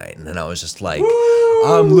fuck you tonight, and then I was just like,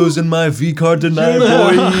 I'm losing my V card tonight,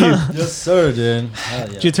 boy. Yes, sir, dude.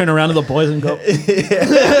 Did you turn around to the boys and go?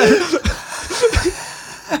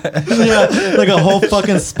 Like a whole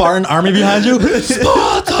fucking Spartan army behind you.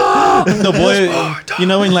 Sparta! The boy,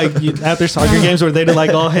 when like after soccer games where they'd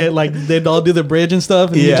like all hit, like they'd all do the bridge and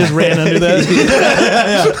stuff, and you just ran under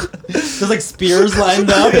that. There's like spears lined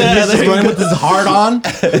up, and he's just running with his hard on.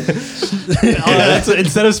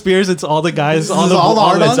 Instead of spears, it's all the guys, all the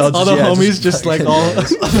homies, just like all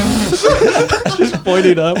just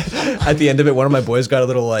pointed up. At the end of it, one of my boys got a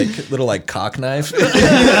little cock knife, and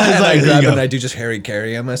I grab it and I do just Harry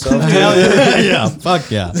Carey on myself. Hell yeah, fuck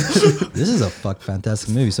yeah. This is a fantastic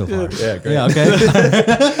movie so far. Yeah, great. Yeah,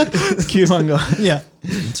 okay. Keep on going. Yeah.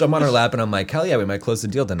 So I'm on her lap, and I'm like, hell yeah, we might close the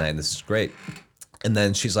deal tonight. This is great. And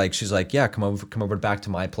then she's like, yeah, come over back to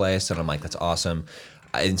my place. And I'm like, that's awesome.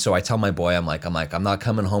 And so I tell my boy, I'm like, I'm not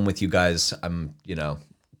coming home with you guys. I'm getting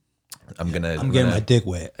my dick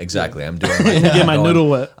wet. Exactly. I'm doing my noodle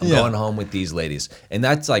wet. I'm going home with these ladies. And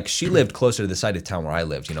that's like, she lived closer to the side of town where I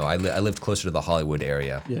lived. I lived closer to the Hollywood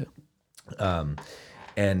area. Yeah.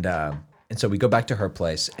 And so we go back to her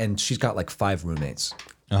place, and she's got like 5 roommates.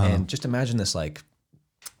 And just imagine this like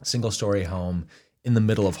single story home in the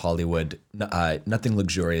middle of Hollywood, nothing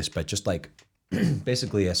luxurious, but just like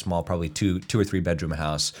basically a small, probably two or 3 bedroom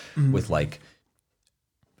house with like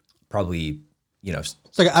probably, it's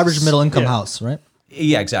like an average middle income house, right?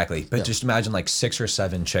 Yeah, exactly. But just imagine like 6 or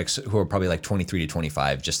 7 chicks who are probably like 23 to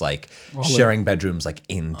 25, just like sharing bedrooms like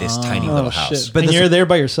in this tiny little house. Shit. But you're there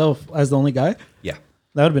by yourself as the only guy? Yeah.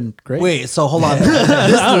 That would have been great. Wait, so hold on.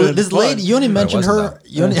 This lady, you only mentioned her.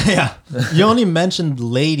 You only mentioned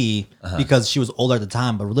lady because she was older at the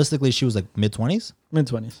time, but realistically, she was like mid-20s.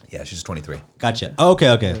 Mid-20s. Yeah, she's 23. Gotcha. Okay.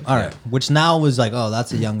 All right. Which now was like, oh,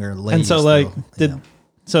 that's a younger lady. And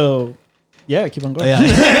so keep on going.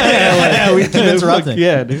 Yeah, we keep interrupting.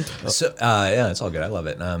 Yeah, dude. So it's all good. I love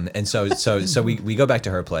it. And so we go back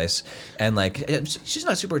to her place, and like she's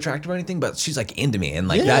not super attractive or anything, but she's like into me, and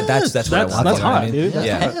like that's what I want. That's you know what hot, I mean? dude.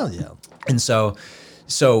 Yeah. Hell yeah. And so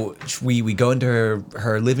we go into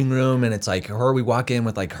her living room, and it's like her. We walk in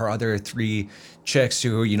with like her other 3 chicks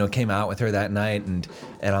who came out with her that night, and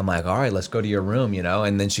I'm like, all right, let's go to your room,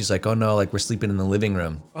 and then she's like, oh no, like we're sleeping in the living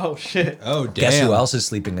room. Oh shit. Oh damn. Guess who else is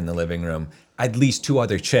sleeping in the living room? At least 2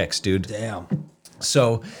 other chicks, dude. Damn.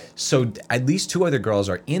 So at least 2 other girls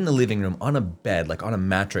are in the living room on a bed, like on a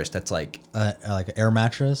mattress that's like Like an air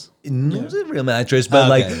mattress. no, it's a real mattress, but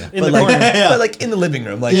but like in the living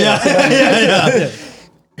room, like Yeah.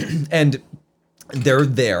 and they're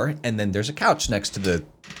there, and then there's a couch next to the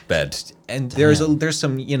bed, and there's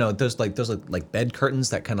some those bed curtains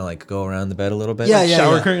that kind of like go around the bed a little bit.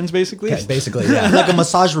 Shower curtains, basically. Okay, basically, yeah, Like a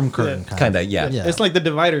massage room curtain. kind of, yeah. It's like the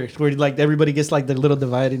divider where like everybody gets like the little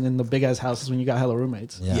divide, and then the big ass houses when you got hella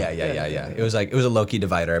roommates. Yeah. It was a low key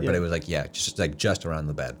divider, but it was like just around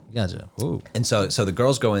the bed. Gotcha. Ooh. And so the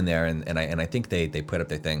girls go in there, and I think they put up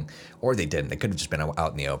their thing, or they didn't. They could have just been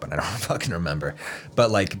out in the open. I don't fucking remember.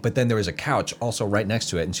 But then there was a couch also right next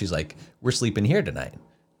to it, and she's like, "We're sleeping here tonight."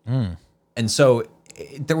 And so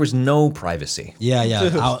there was no privacy.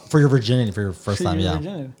 Yeah. For your virginity, for your first time,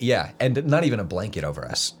 Yeah, and not even a blanket over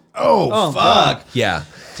us. Oh fuck. Yeah.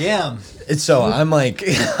 Damn. And so I'm like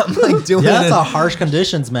doing Yeah, that's it. a harsh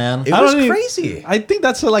conditions, man. It was crazy. I think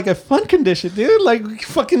that's like a fun condition, dude. Like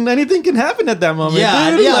fucking anything can happen at that moment.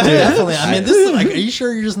 Yeah, dude. Like, definitely. I mean, this is like, are you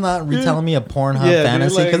sure you're just not retelling me a Pornhub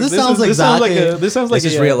fantasy? Because this sounds this sounds like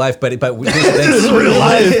This is real life, but This is real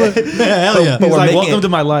life. Hell yeah. He's like, making welcome it- to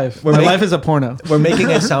my life. My life is a porno. we're making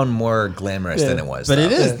it sound more glamorous than it was. But though.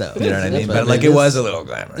 it is though. You know what I mean? But But like it was a little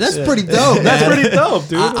glamorous. That's pretty dope. That's man. pretty dope,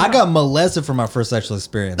 dude. I got molested for my first sexual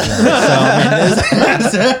experience. So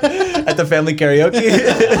I mean, At the family karaoke.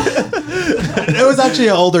 it was actually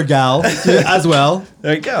an older gal as well.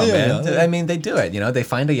 There you go, man. Yeah. I mean, they do it. They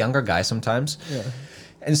find a younger guy sometimes. Yeah.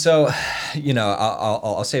 And so,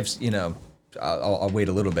 I'll save. I'll wait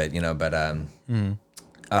a little bit. But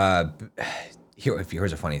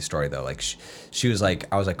here's a funny story though. Like she was like,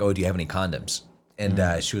 I was like, oh, do you have any condoms?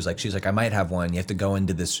 And she was like, I might have one. You have to go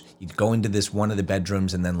into this. You go into this one of the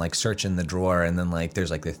bedrooms and then like search in the drawer, and then like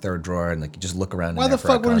there's like the third drawer, and like you just look around. Why the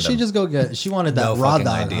fuck wouldn't she just go get? She wanted that raw fucking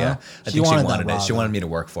dog. idea. Huh? I think she wanted it. She wanted me to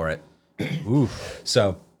work for it. Ooh.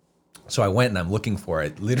 So I went and I'm looking for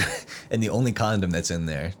it, literally, and the only condom that's in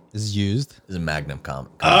there Is used. is a Magnum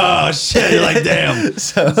condom. Oh shit! You're like, damn.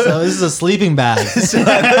 So this is a sleeping bag. So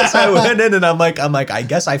I went in and I'm like, I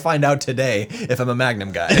guess I find out today if I'm a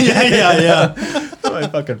Magnum guy. yeah. My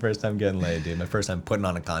fucking first time getting laid, dude. My first time putting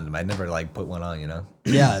on a condom. I never like put one on,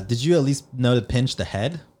 Yeah. Did you at least know to pinch the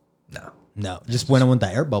head? No. Just went in with the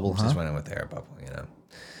air bubble, huh? Just went in with the air bubble,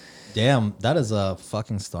 Damn, that is a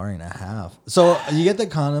fucking story and a half. So you get the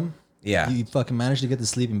condom. Yeah. You fucking managed to get the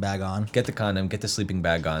sleeping bag on. Get the condom, get the sleeping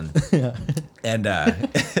bag on. And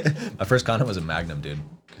my first condom was a Magnum, dude.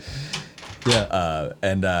 Yeah.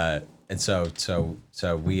 And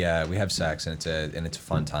so we have sex, and it's a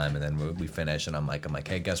fun time, and then we finish, and I'm like,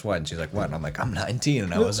 hey, guess what? And she's like, what? And I'm like, I'm 19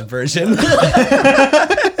 and I was a virgin.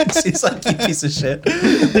 She's like, you piece of shit.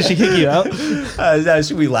 Did she kick you out?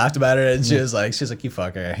 We laughed about her, and she was like, you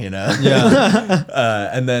fuck her, Yeah.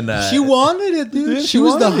 And then she wanted it, dude. Yeah, she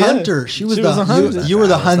was the wanted it. hunter. She was the hunter. You were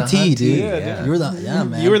the huntee, dude. Yeah. You were the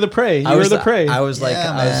man. You were the prey. You were the prey. I was like,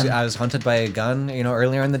 Yeah, I was hunted by a gun,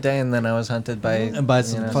 earlier in the day, and then I was hunted by and by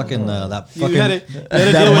some fucking that fucking You had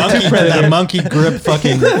to deal with two predators. that monkey grip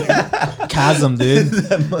fucking chasm, dude.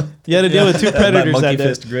 You had to deal with two predators monkey that day.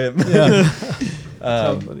 fist grip. Yeah.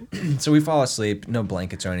 So we fall asleep, no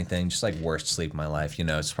blankets or anything, just like worst sleep of my life.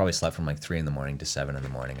 It's probably slept from like 3 a.m. to 7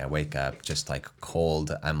 a.m. I wake up just like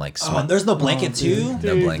cold. I'm like, Oh, there's no blanket too.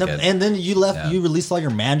 no blanket. And then you left. Yeah. You released all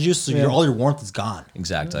your man juice, so all your warmth is gone.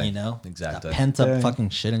 Exactly. That Exactly. pent up fucking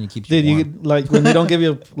shit, and you keep Dude, you you warm. could, like when they don't give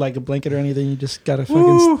you like a blanket or anything, you just gotta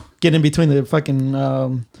fucking get in between the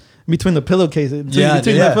fucking between the pillowcases.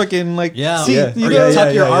 Between the fucking like Yeah, seat, yeah. you Or know? you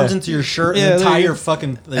tuck your arms into your shirt and then there tie you your go.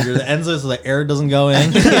 fucking the ends so the air doesn't go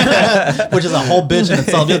in, which is a whole bitch in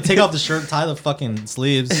itself. You take off the shirt, tie the fucking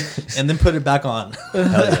sleeves, and then put it back on.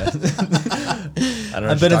 Hell yeah. I don't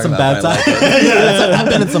know. I've been in some bad times. I've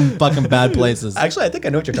been in some fucking bad places. Actually, I think I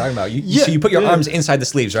know what you're talking about. So you put your arms inside the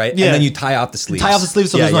sleeves, right? Yeah. And then you tie off the sleeves. Tie off the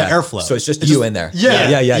sleeves so there's no airflow. So it's just you in there.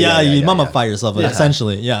 Yeah. You yeah. mummify yourself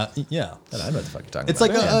essentially. Yeah. I know what the fuck you're talking It's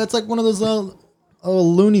about. like it's like one of those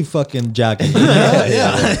loony fucking jackets.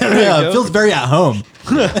 Yeah. It feels very at home.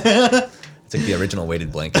 It's like the original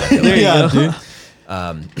weighted blanket. There you go. Dude.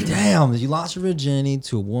 Damn, you lost your virginity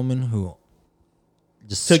to a woman who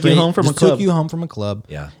just Took you home from a club. Took you home from a club.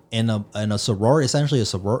 Yeah. In a sorority, essentially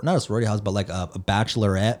not a sorority house, but like a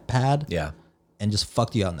bachelorette pad. Yeah. And just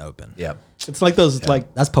fucked you out in the open. Yeah. It's like those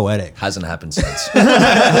like That's poetic. Hasn't happened since. he's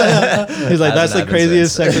like that's the happened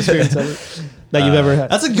craziest since. sex experience ever, that you've ever had.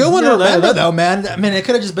 That's a good one to Yeah, remember, though, man. I mean, it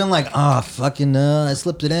could have just been like, fucking, I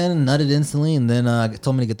slipped it in and nutted instantly, and then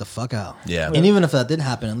told me to get the fuck out. Yeah. And even if that did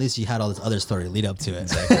happen, at least you had all this other story to lead up to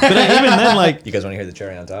it. But even then, like, You guys want to hear the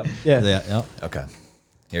cherry on top? yeah. Okay.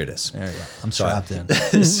 Here it is. There you go. I'm strapped in.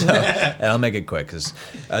 So, and I'll make it quick because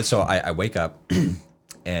so I wake up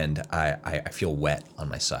and I feel wet on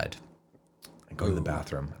my side. I go to the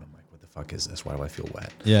bathroom and I'm like, what the fuck is this? Why do I feel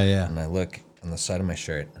wet? Yeah. And I look on the side of my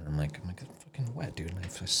shirt and I'm like, it's fucking wet, dude. And I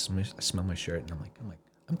smell my shirt and I'm like,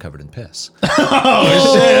 I'm covered in piss.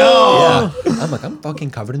 Oh shit! Yeah, I'm like, I'm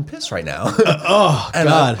fucking covered in piss right now. And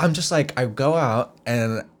God. I'm just like, I go out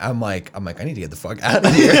and I'm like, I need to get the fuck out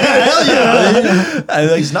of here. Hell yeah!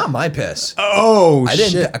 It's not my piss. Oh, I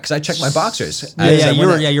didn't because I checked my boxers.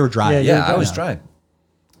 You were dry. Yeah, I was dry.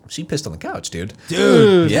 She pissed on the couch, dude.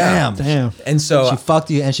 Dude, Yeah. Damn. And so She fucked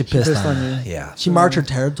you and she pissed Pissed on on you. you. yeah, She marked her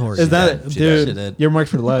territory. Is that She dude? did. You're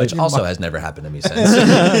marked for life. which also has never happened to me since.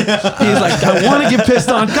 He's like, I want to get pissed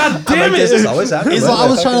on. God damn This is it! always happening. He's like, I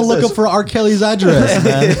was trying to look up for R. Kelly's address,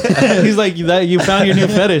 man. He's like, that you found your new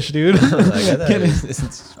fetish, dude.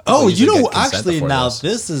 Oh, you know, actually, now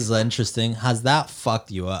this is interesting. Has that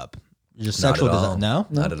fucked you up? Your sexual desire? No?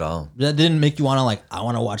 Not at all. That didn't make you want to, like, I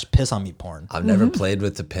want to watch piss on me porn. I've never played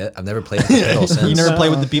with the pit. I've never played with the piddle since. You never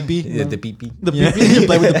played with the pee-pee? Yeah, the beep beep. You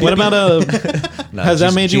play with the What about No, has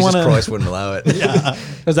that made you Jesus want Christ to? wouldn't allow it.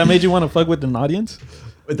 Has that made you want to fuck with an audience?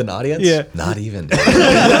 With an audience? Yeah. Not even. Dude.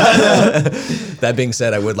 That being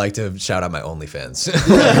said, I would like to shout out my OnlyFans.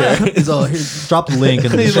 So here, drop the link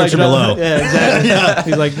in the He's like, description below. yeah,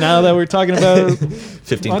 exactly. He's like, now that we're talking about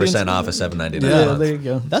 15% off of $7.99 a yeah, month. there you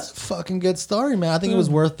go. That's a fucking good story, man. I think it was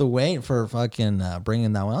worth the wait for fucking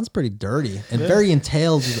bringing that one. That's pretty dirty and very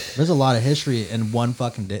entailed. There's a lot of history in one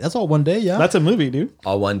fucking day. That's all one day, yeah? That's a movie, dude.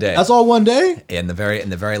 All one day. That's all one day? And the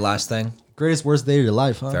very last thing, Greatest, worst day of your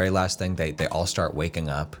life, huh? very last thing, they all start waking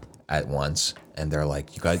up at once, and they're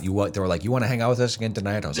like, They were like, you want to hang out with us again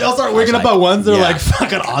tonight? I was They all like, start I was waking up like, at once. They're yeah. like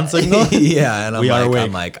fucking on signal. Yeah, and We are awake.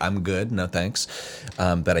 I'm like, I'm good, no thanks.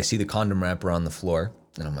 But I see the condom wrapper on the floor,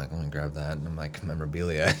 and I'm like, I'm gonna grab that, and I'm like,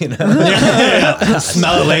 memorabilia, you know.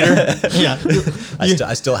 Smell it later. Yeah.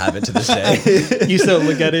 I still have it to this day. You still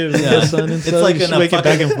look at it in the sun and stuff. It's like You in should a make it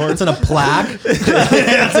back fucking, and forth. it's in a plaque.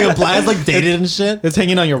 It's like a plaque. It's like dated and shit. It's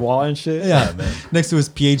hanging on your wall and shit. Yeah, man. Next to his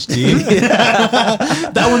PhD.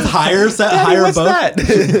 That one's higher, set higher What's above.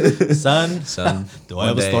 that? Son, do I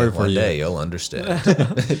have a story for one you? day you'll understand.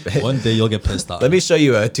 One day you'll get pissed off. Let me show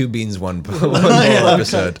you a two beans one bowl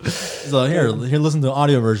episode. So here, listen to the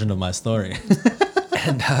audio version of my story.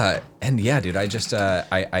 And yeah, dude, I just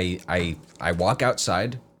I walk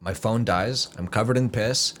outside. My phone dies. I'm covered in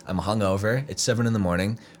piss. I'm hungover. It's 7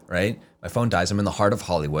 a.m, right? My phone dies. I'm in the heart of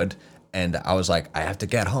Hollywood, and I was like, I have to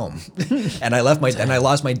get home. And I lost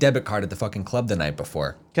my debit card at the fucking club the night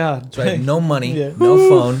before. God. So I had no money, Yeah. no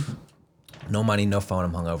phone. No money, no phone.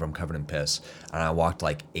 I'm hungover. I'm covered in piss, and I walked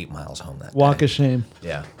like 8 miles home that Walk day. of shame.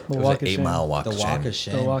 Yeah, The it was walk an of 8 mile shame. walk. The of walk shame. of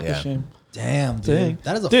shame. The walk Yeah. of shame. Damn, dude. Dang.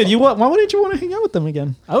 That is a Dude, why wouldn't you want to hang out with them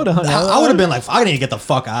again? I would have hung out. I would have been like, I need to get the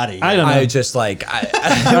fuck out of here. I don't know. I just like I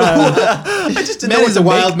just didn't Man know what is to a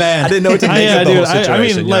wild make. man. I didn't know what to make Yeah, of the dude, whole I situation.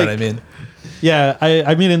 mean, you know like- what I mean? Yeah,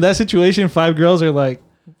 I mean, in that situation, 5 girls are like,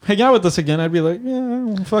 hang out with us again. I'd be like,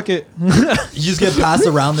 yeah, fuck it. You just get passed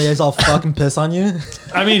around, they just all fucking piss on you.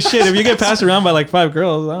 I mean, shit, if you get passed around by like 5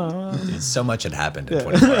 girls, I don't know. So much had happened in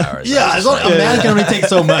 24 hours. Yeah, it's only, a man can only take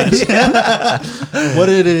so much. What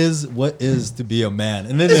is to be a man,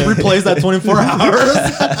 and then just replace that 24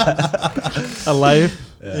 hours. A life.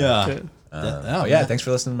 Yeah. Oh yeah, thanks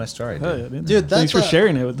for listening to my story, dude. Oh, yeah, dude. Dude, Thanks for that's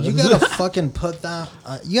sharing it with us. You gotta fucking put that.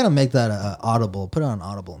 You gotta make that Audible. Put it on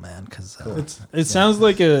Audible, man. Because It sounds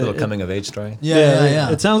like a Little coming of age story.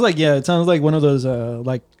 yeah. It sounds like one of those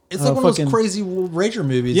like It's like one of those crazy Rager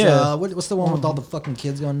movies. Yeah. What's the one with all the fucking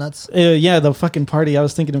kids going nuts? Yeah, the fucking party. I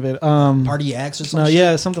was thinking of it. Party X or something. No,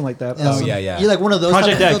 yeah, something like that. Oh yeah. You're like one of those.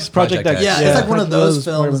 Project X. Project X. Yeah, it's like one of those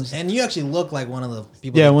films, films. and you actually look like one of the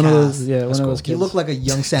people. Yeah, that one of cast. those. Yeah, one of those You kids. look like a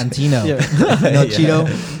young Santino. Yeah.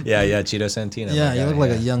 Cheeto. Yeah, Cheeto Santino. Yeah, you look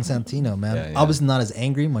like a young Santino, man. Yeah. Obviously not as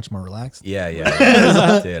angry, much more relaxed. Yeah.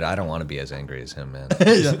 Dude, I don't want to be as angry as him, man.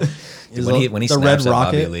 Dude, when he the snaps red at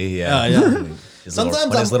rocket. Bobby Lee, yeah.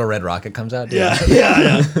 Sometimes his little red rocket comes out, dude.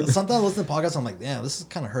 Yeah. Sometimes I listen to podcasts, I'm like, damn, this is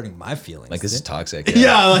kind of hurting my feelings. Like, this is toxic.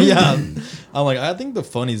 Yeah. I'm like, I think the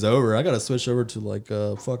funny's over. I gotta switch over to like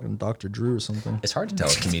fucking Dr. Drew or something. It's hard to tell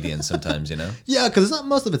with comedians sometimes, you know? Yeah, because it's not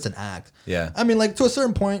most of it's an act. Yeah. I mean, like to a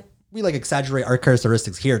certain point, we like exaggerate our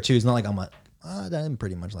characteristics here too. It's not like I'm like, I'm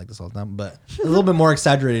pretty much like this all the time, but a little bit more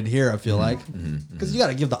exaggerated here. I feel like because you got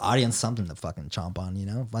to give the audience something to fucking chomp on. You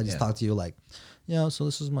know, if I just talk to you like, yeah, so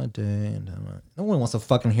this is my day, and no one wants to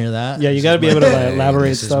fucking hear that. Yeah, you got to be able to like, elaborate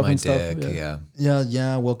This is stuff my and dick. stuff.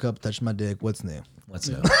 Yeah. I woke up, touched my dick. What's new? What's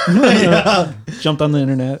new? Jumped on the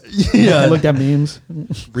internet. Yeah. Looked at memes.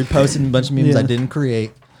 Reposted a bunch of memes I didn't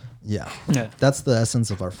create. Yeah. That's the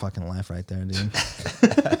essence of our fucking life right there, dude.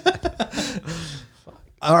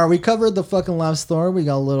 All right, we covered the fucking life story. We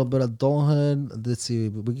got a little bit of adulthood. Let's see,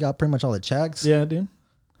 we got pretty much all the checks. Yeah, dude.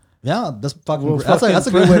 Yeah, that's fucking. That's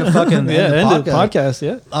a good way to fucking end the podcast.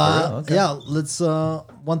 Yeah. Okay. Yeah. Let's.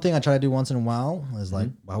 One thing I try to do once in a while is like,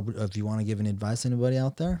 if you want to give any advice to anybody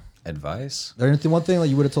out there. Advice? Or anything, one thing that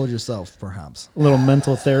you would have told yourself, perhaps. A little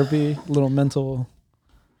mental therapy. A little mental.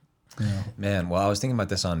 Yeah. Man, well, I was thinking about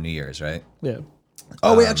this on New Year's, right? Yeah.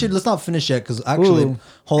 Oh wait, actually, let's not finish yet because actually,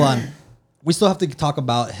 hold on. We still have to talk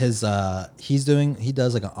about his. He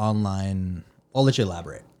does like an online. I'll let you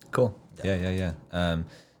elaborate. Cool. Yeah.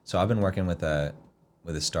 So I've been working with a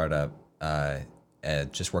startup,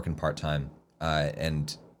 just working part time,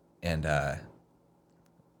 and I'm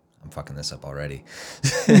fucking this up already.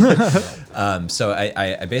 So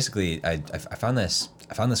I basically I found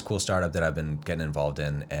this cool startup that I've been getting involved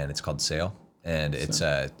in, and it's called Sail, and it's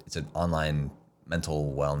an online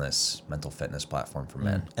mental wellness, mental fitness platform for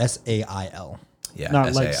men. SAIL. Yeah,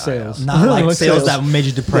 Not like SAIL. sales. Not like Like sales sales. that made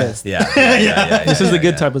you depressed. Yeah. This is the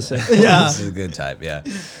good type of sales. Yeah. This is a good type, yeah.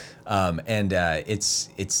 And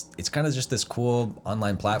it's kind of just this cool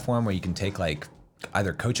online platform where you can take like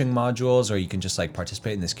either coaching modules or you can just like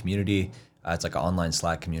participate in this community. It's like an online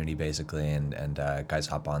Slack community basically, and guys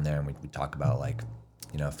hop on there and we talk about like,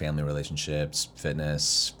 you know, family relationships,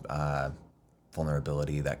 fitness,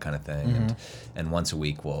 vulnerability, that kind of thing. And once a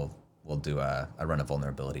week we'll do I run a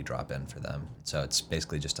vulnerability drop in for them. So it's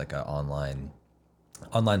basically just like an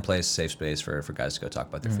online place, safe space for guys to go talk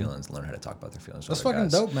about their feelings, learn how to talk about their feelings. That's with other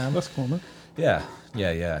fucking guys. dope, man. That's cool, man. Yeah.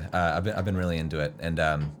 I've been really into it, and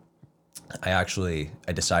I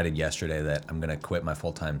decided yesterday that I'm gonna quit my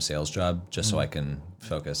full-time sales job just so I can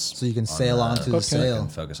focus. So you can sail onto the so I sale. can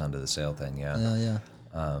focus onto the sale thing. Yeah.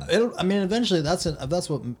 I mean, eventually, that's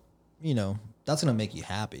what you know. That's gonna make you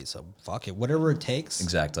happy. So fuck it, whatever it takes.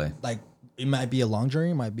 Exactly. Like it might be a long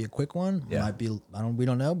journey, it might be a quick one. Yeah. It might be we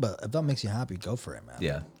don't know, but if that makes you happy, go for it, man.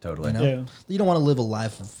 Yeah. Totally. You know, Yeah. you don't want to live a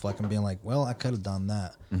life of fucking being like, well, I could have done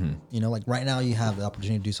that. You know, like right now you have the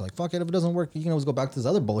opportunity to do so. Like, fuck it, if it doesn't work, you can always go back to this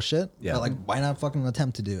other bullshit. Yeah. But like, why not fucking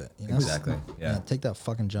attempt to do it? You know? Exactly. Yeah. Take that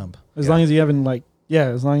fucking jump. As long as you haven't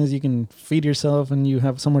as long as you can feed yourself and you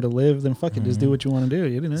have somewhere to live, then fuck it, just do what you want to do.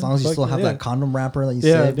 You know? As long as you still have that condom wrapper that you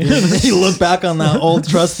Yeah, saved. You look back on that old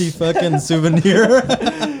trusty fucking souvenir.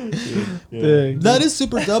 That is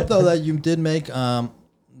super dope though that you did make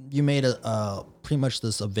you made pretty much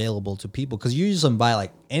this available to people because you just invite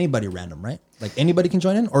like anybody random, right? Like anybody can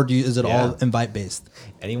join in, or is it all invite based?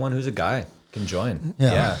 Anyone who's a guy can join.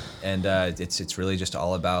 Yeah. And it's really just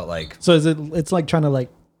all about like. So it's like trying to like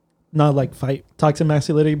not like fight toxic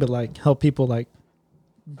masculinity, but like help people like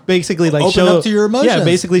basically like Open show up to your emotions. Yeah,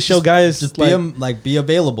 basically show guys Just like, be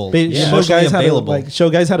available. show Emotionally guys how to available. like show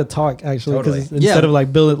guys how to talk actually because instead of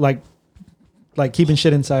like build it like keeping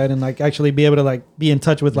shit inside and like actually be able to like be in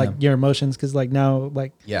touch with like your emotions because like now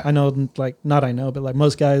like I know like not I know but like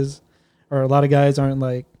most guys or a lot of guys aren't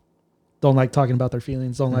like don't like talking about their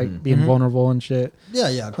feelings, don't like being vulnerable and shit.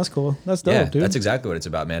 Yeah. That's cool. That's dope, dude. That's exactly what it's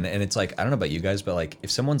about, man. And it's like, I don't know about you guys, but like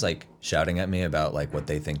if someone's like shouting at me about like what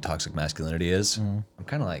they think toxic masculinity is, I'm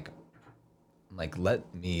kind of like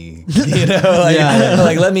let me, you know,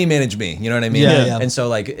 like let me manage me. You know what I mean? Yeah. And so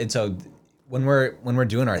when we're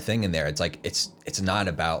doing our thing in there, it's like it's not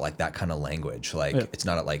about like that kind of language. Like it's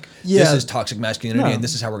not like this is toxic masculinity and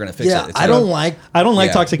this is how we're gonna fix it. It's I don't like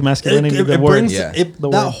toxic masculinity.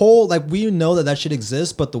 That whole like we know that shit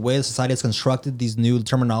exists, but the way the society has constructed these new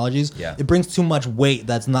terminologies, it brings too much weight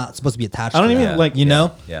that's not supposed to be attached. I don't to even that. like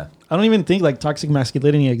Yeah. I don't even think like toxic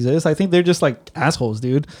masculinity exists. I think they're just like assholes,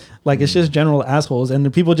 dude. Like it's just general assholes, and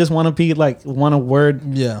the people just want to be like want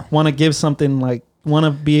to give something like. Want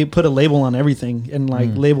to be put a label on everything and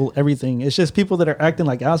like label everything. It's just people that are acting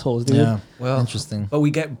like assholes, dude. Yeah, well, interesting.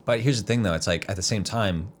 But here's the thing, though. It's like at the same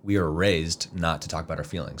time, we are raised not to talk about our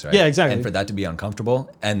feelings, right? Yeah, exactly. And for that to be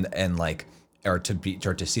uncomfortable and like or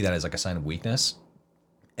to see that as like a sign of weakness,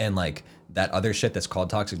 and like that other shit that's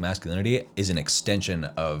called toxic masculinity is an extension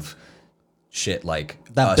of shit like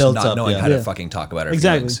that us builds not up, knowing how to fucking talk about our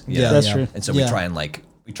feelings. Yeah, that's true. And so we try and like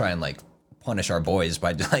punish our boys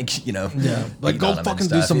by like like go fucking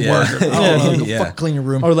do some work. Go fuck clean your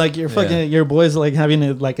room, or like your fucking your boy's like having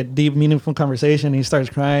a deep meaningful conversation and he starts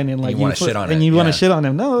crying and like you want to shit on and it, you want to shit on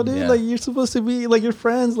him. No, dude, like you're supposed to be like your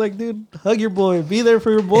friends, like dude, hug your boy, be there for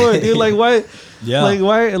your boy, dude. Like why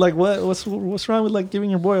what's wrong with like giving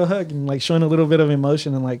your boy a hug and like showing a little bit of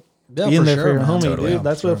emotion and like being there for your homie, dude.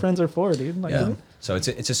 That's what friends are for, dude. Like, dude. So it's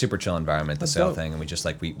a super chill environment, the sale thing, and we just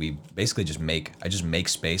like we basically just make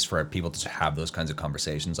space for people to have those kinds of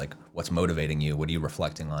conversations, like what's motivating you, what are you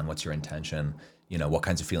reflecting on, what's your intention, what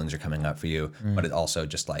kinds of feelings are coming up for you, but it also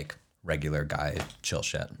just like regular guy chill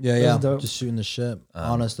shit. Yeah, just shooting the shit,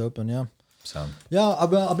 honest, open, So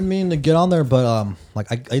I've been meaning to get on there, but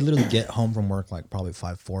like I literally get home from work like probably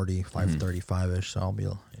 5:40, 5:35 ish, so I'll be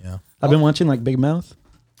I've been watching like Big Mouth.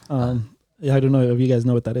 I don't know if you guys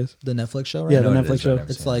know what that is. The Netflix show, right? Yeah, the Netflix show.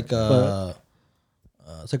 It's like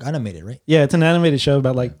it's like animated, right? Yeah, it's an animated show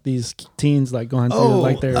about like these teens like going through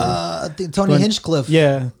like their Tony Hinchcliffe.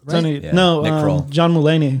 Yeah, right? Tony. Yeah. No, Nick Kroll. John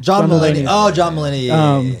Mulaney. John Mulaney. Oh, John Mulaney.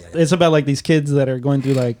 Yeah. It's about like these kids that are going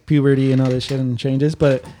through like puberty and all this shit and changes,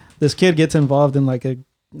 but this kid gets involved in like a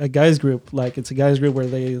guys group. Like it's a guys group where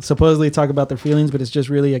they supposedly talk about their feelings, but it's just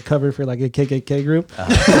really a cover for like a KKK group. So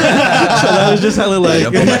that was just hella like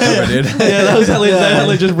that was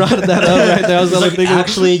hella just brought that up right there. I was like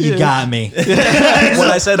actually you got me. When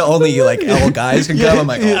I said only like L guys can come, I'm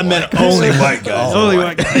like, I meant only white guys. Only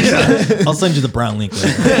white guys. I'll send you the brown link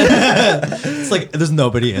later. It's like there's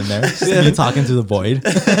nobody in there. Just me talking to the void.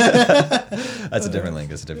 That's a different link.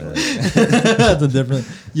 That's a different.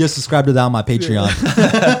 You subscribe to that on my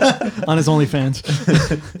Patreon. On his OnlyFans.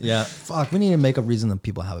 Yeah. Fuck. We need to make a reason that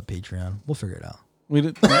people have a Patreon. We'll figure it out.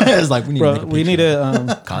 It's like we need to make a Patreon. We need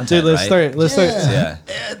to content. Dude, let's start. Yeah.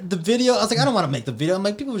 The video. I was like, I don't want to make the video. I'm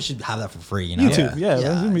like, people should have that for free. YouTube. Yeah.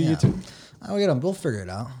 YouTube. We'll figure it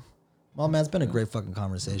out. Well, man, it's been a great fucking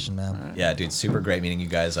conversation, man. Yeah, dude, super great meeting you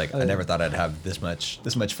guys. Like, I never thought I'd have this much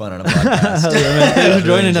fun on a podcast. Thanks for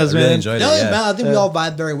joining us, man. Really enjoyed it. Man, I think we all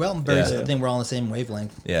vibe very well. I think we're all on the same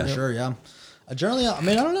wavelength. Yeah, for sure. Yeah. Generally, I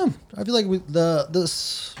mean, I don't know. I feel like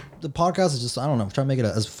the podcast is just, I don't know, try to make it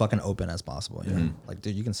as fucking open as possible. You know? Like,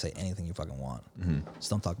 dude, you can say anything you fucking want. Just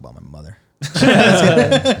don't talk about my mother.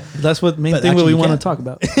 That's what main thing we want to talk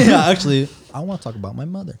about. Yeah, actually, I want to talk about my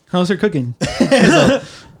mother. How's her cooking? So,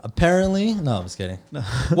 apparently, no, I'm just kidding.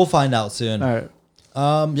 We'll find out soon. All right.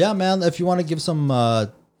 Yeah, man. If you want to give some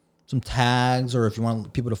tags, or if you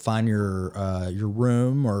want people to find your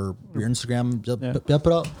room or your Instagram,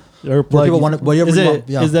 put up. Or where people want it,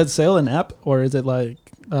 is that sale an app or is it like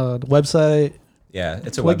the website? Yeah,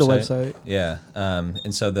 it's a like website. The website. Yeah,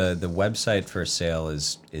 and so the website for sale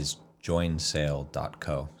is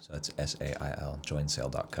joinsale.co. So it's SAIL,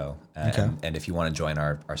 joinsale.co. And if you want to join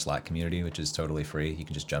our Slack community, which is totally free, you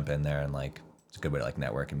can just jump in there and like it's a good way to like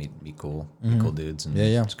network and meet cool dudes and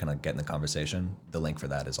just kind of get in the conversation. The link for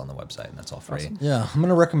that is on the website, and that's all free. Awesome. Yeah, I'm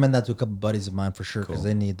gonna recommend that to a couple buddies of mine for sure because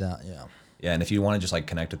they need that. Yeah. Yeah, and if you want to just like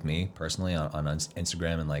connect with me personally on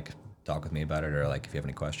Instagram and like talk with me about it, or like if you have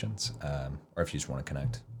any questions, or if you just want to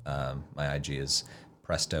connect, my IG is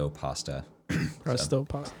Presto Pasta. Presto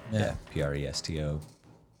Pasta. Yeah, Presto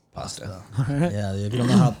Pasta. Right. Yeah, if you don't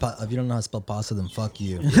know how to spell pasta, then fuck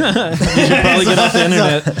you. You should probably get off the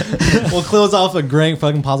internet. We'll close off a great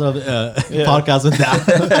fucking positive podcast with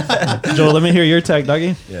that. Joel, let me hear your tag,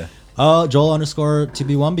 doggy. Yeah.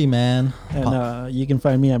 Joel_2B1B, man. And you can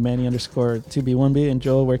find me at Manny_2B1B. And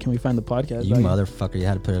Joel, where can we find the podcast? You motherfucker, you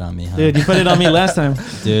had to put it on me, huh? Dude, you put it on me last time.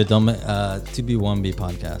 Dude, don't 2B1B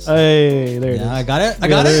podcast. Hey, there it is. I got it.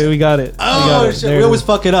 We got it. Oh, shit. We always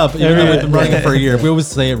fuck it up. Even though we've been running it for a year. We always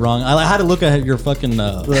say it wrong. I had to look at your fucking sticker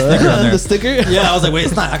on there. The sticker? Yeah, I was like, wait,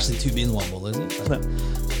 it's not actually 2B1B, is it?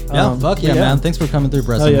 Yeah, fuck yeah, man. Thanks for coming through,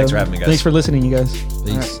 Presto. Thanks for having me, guys. Thanks for listening, you guys.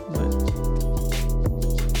 Peace. All right.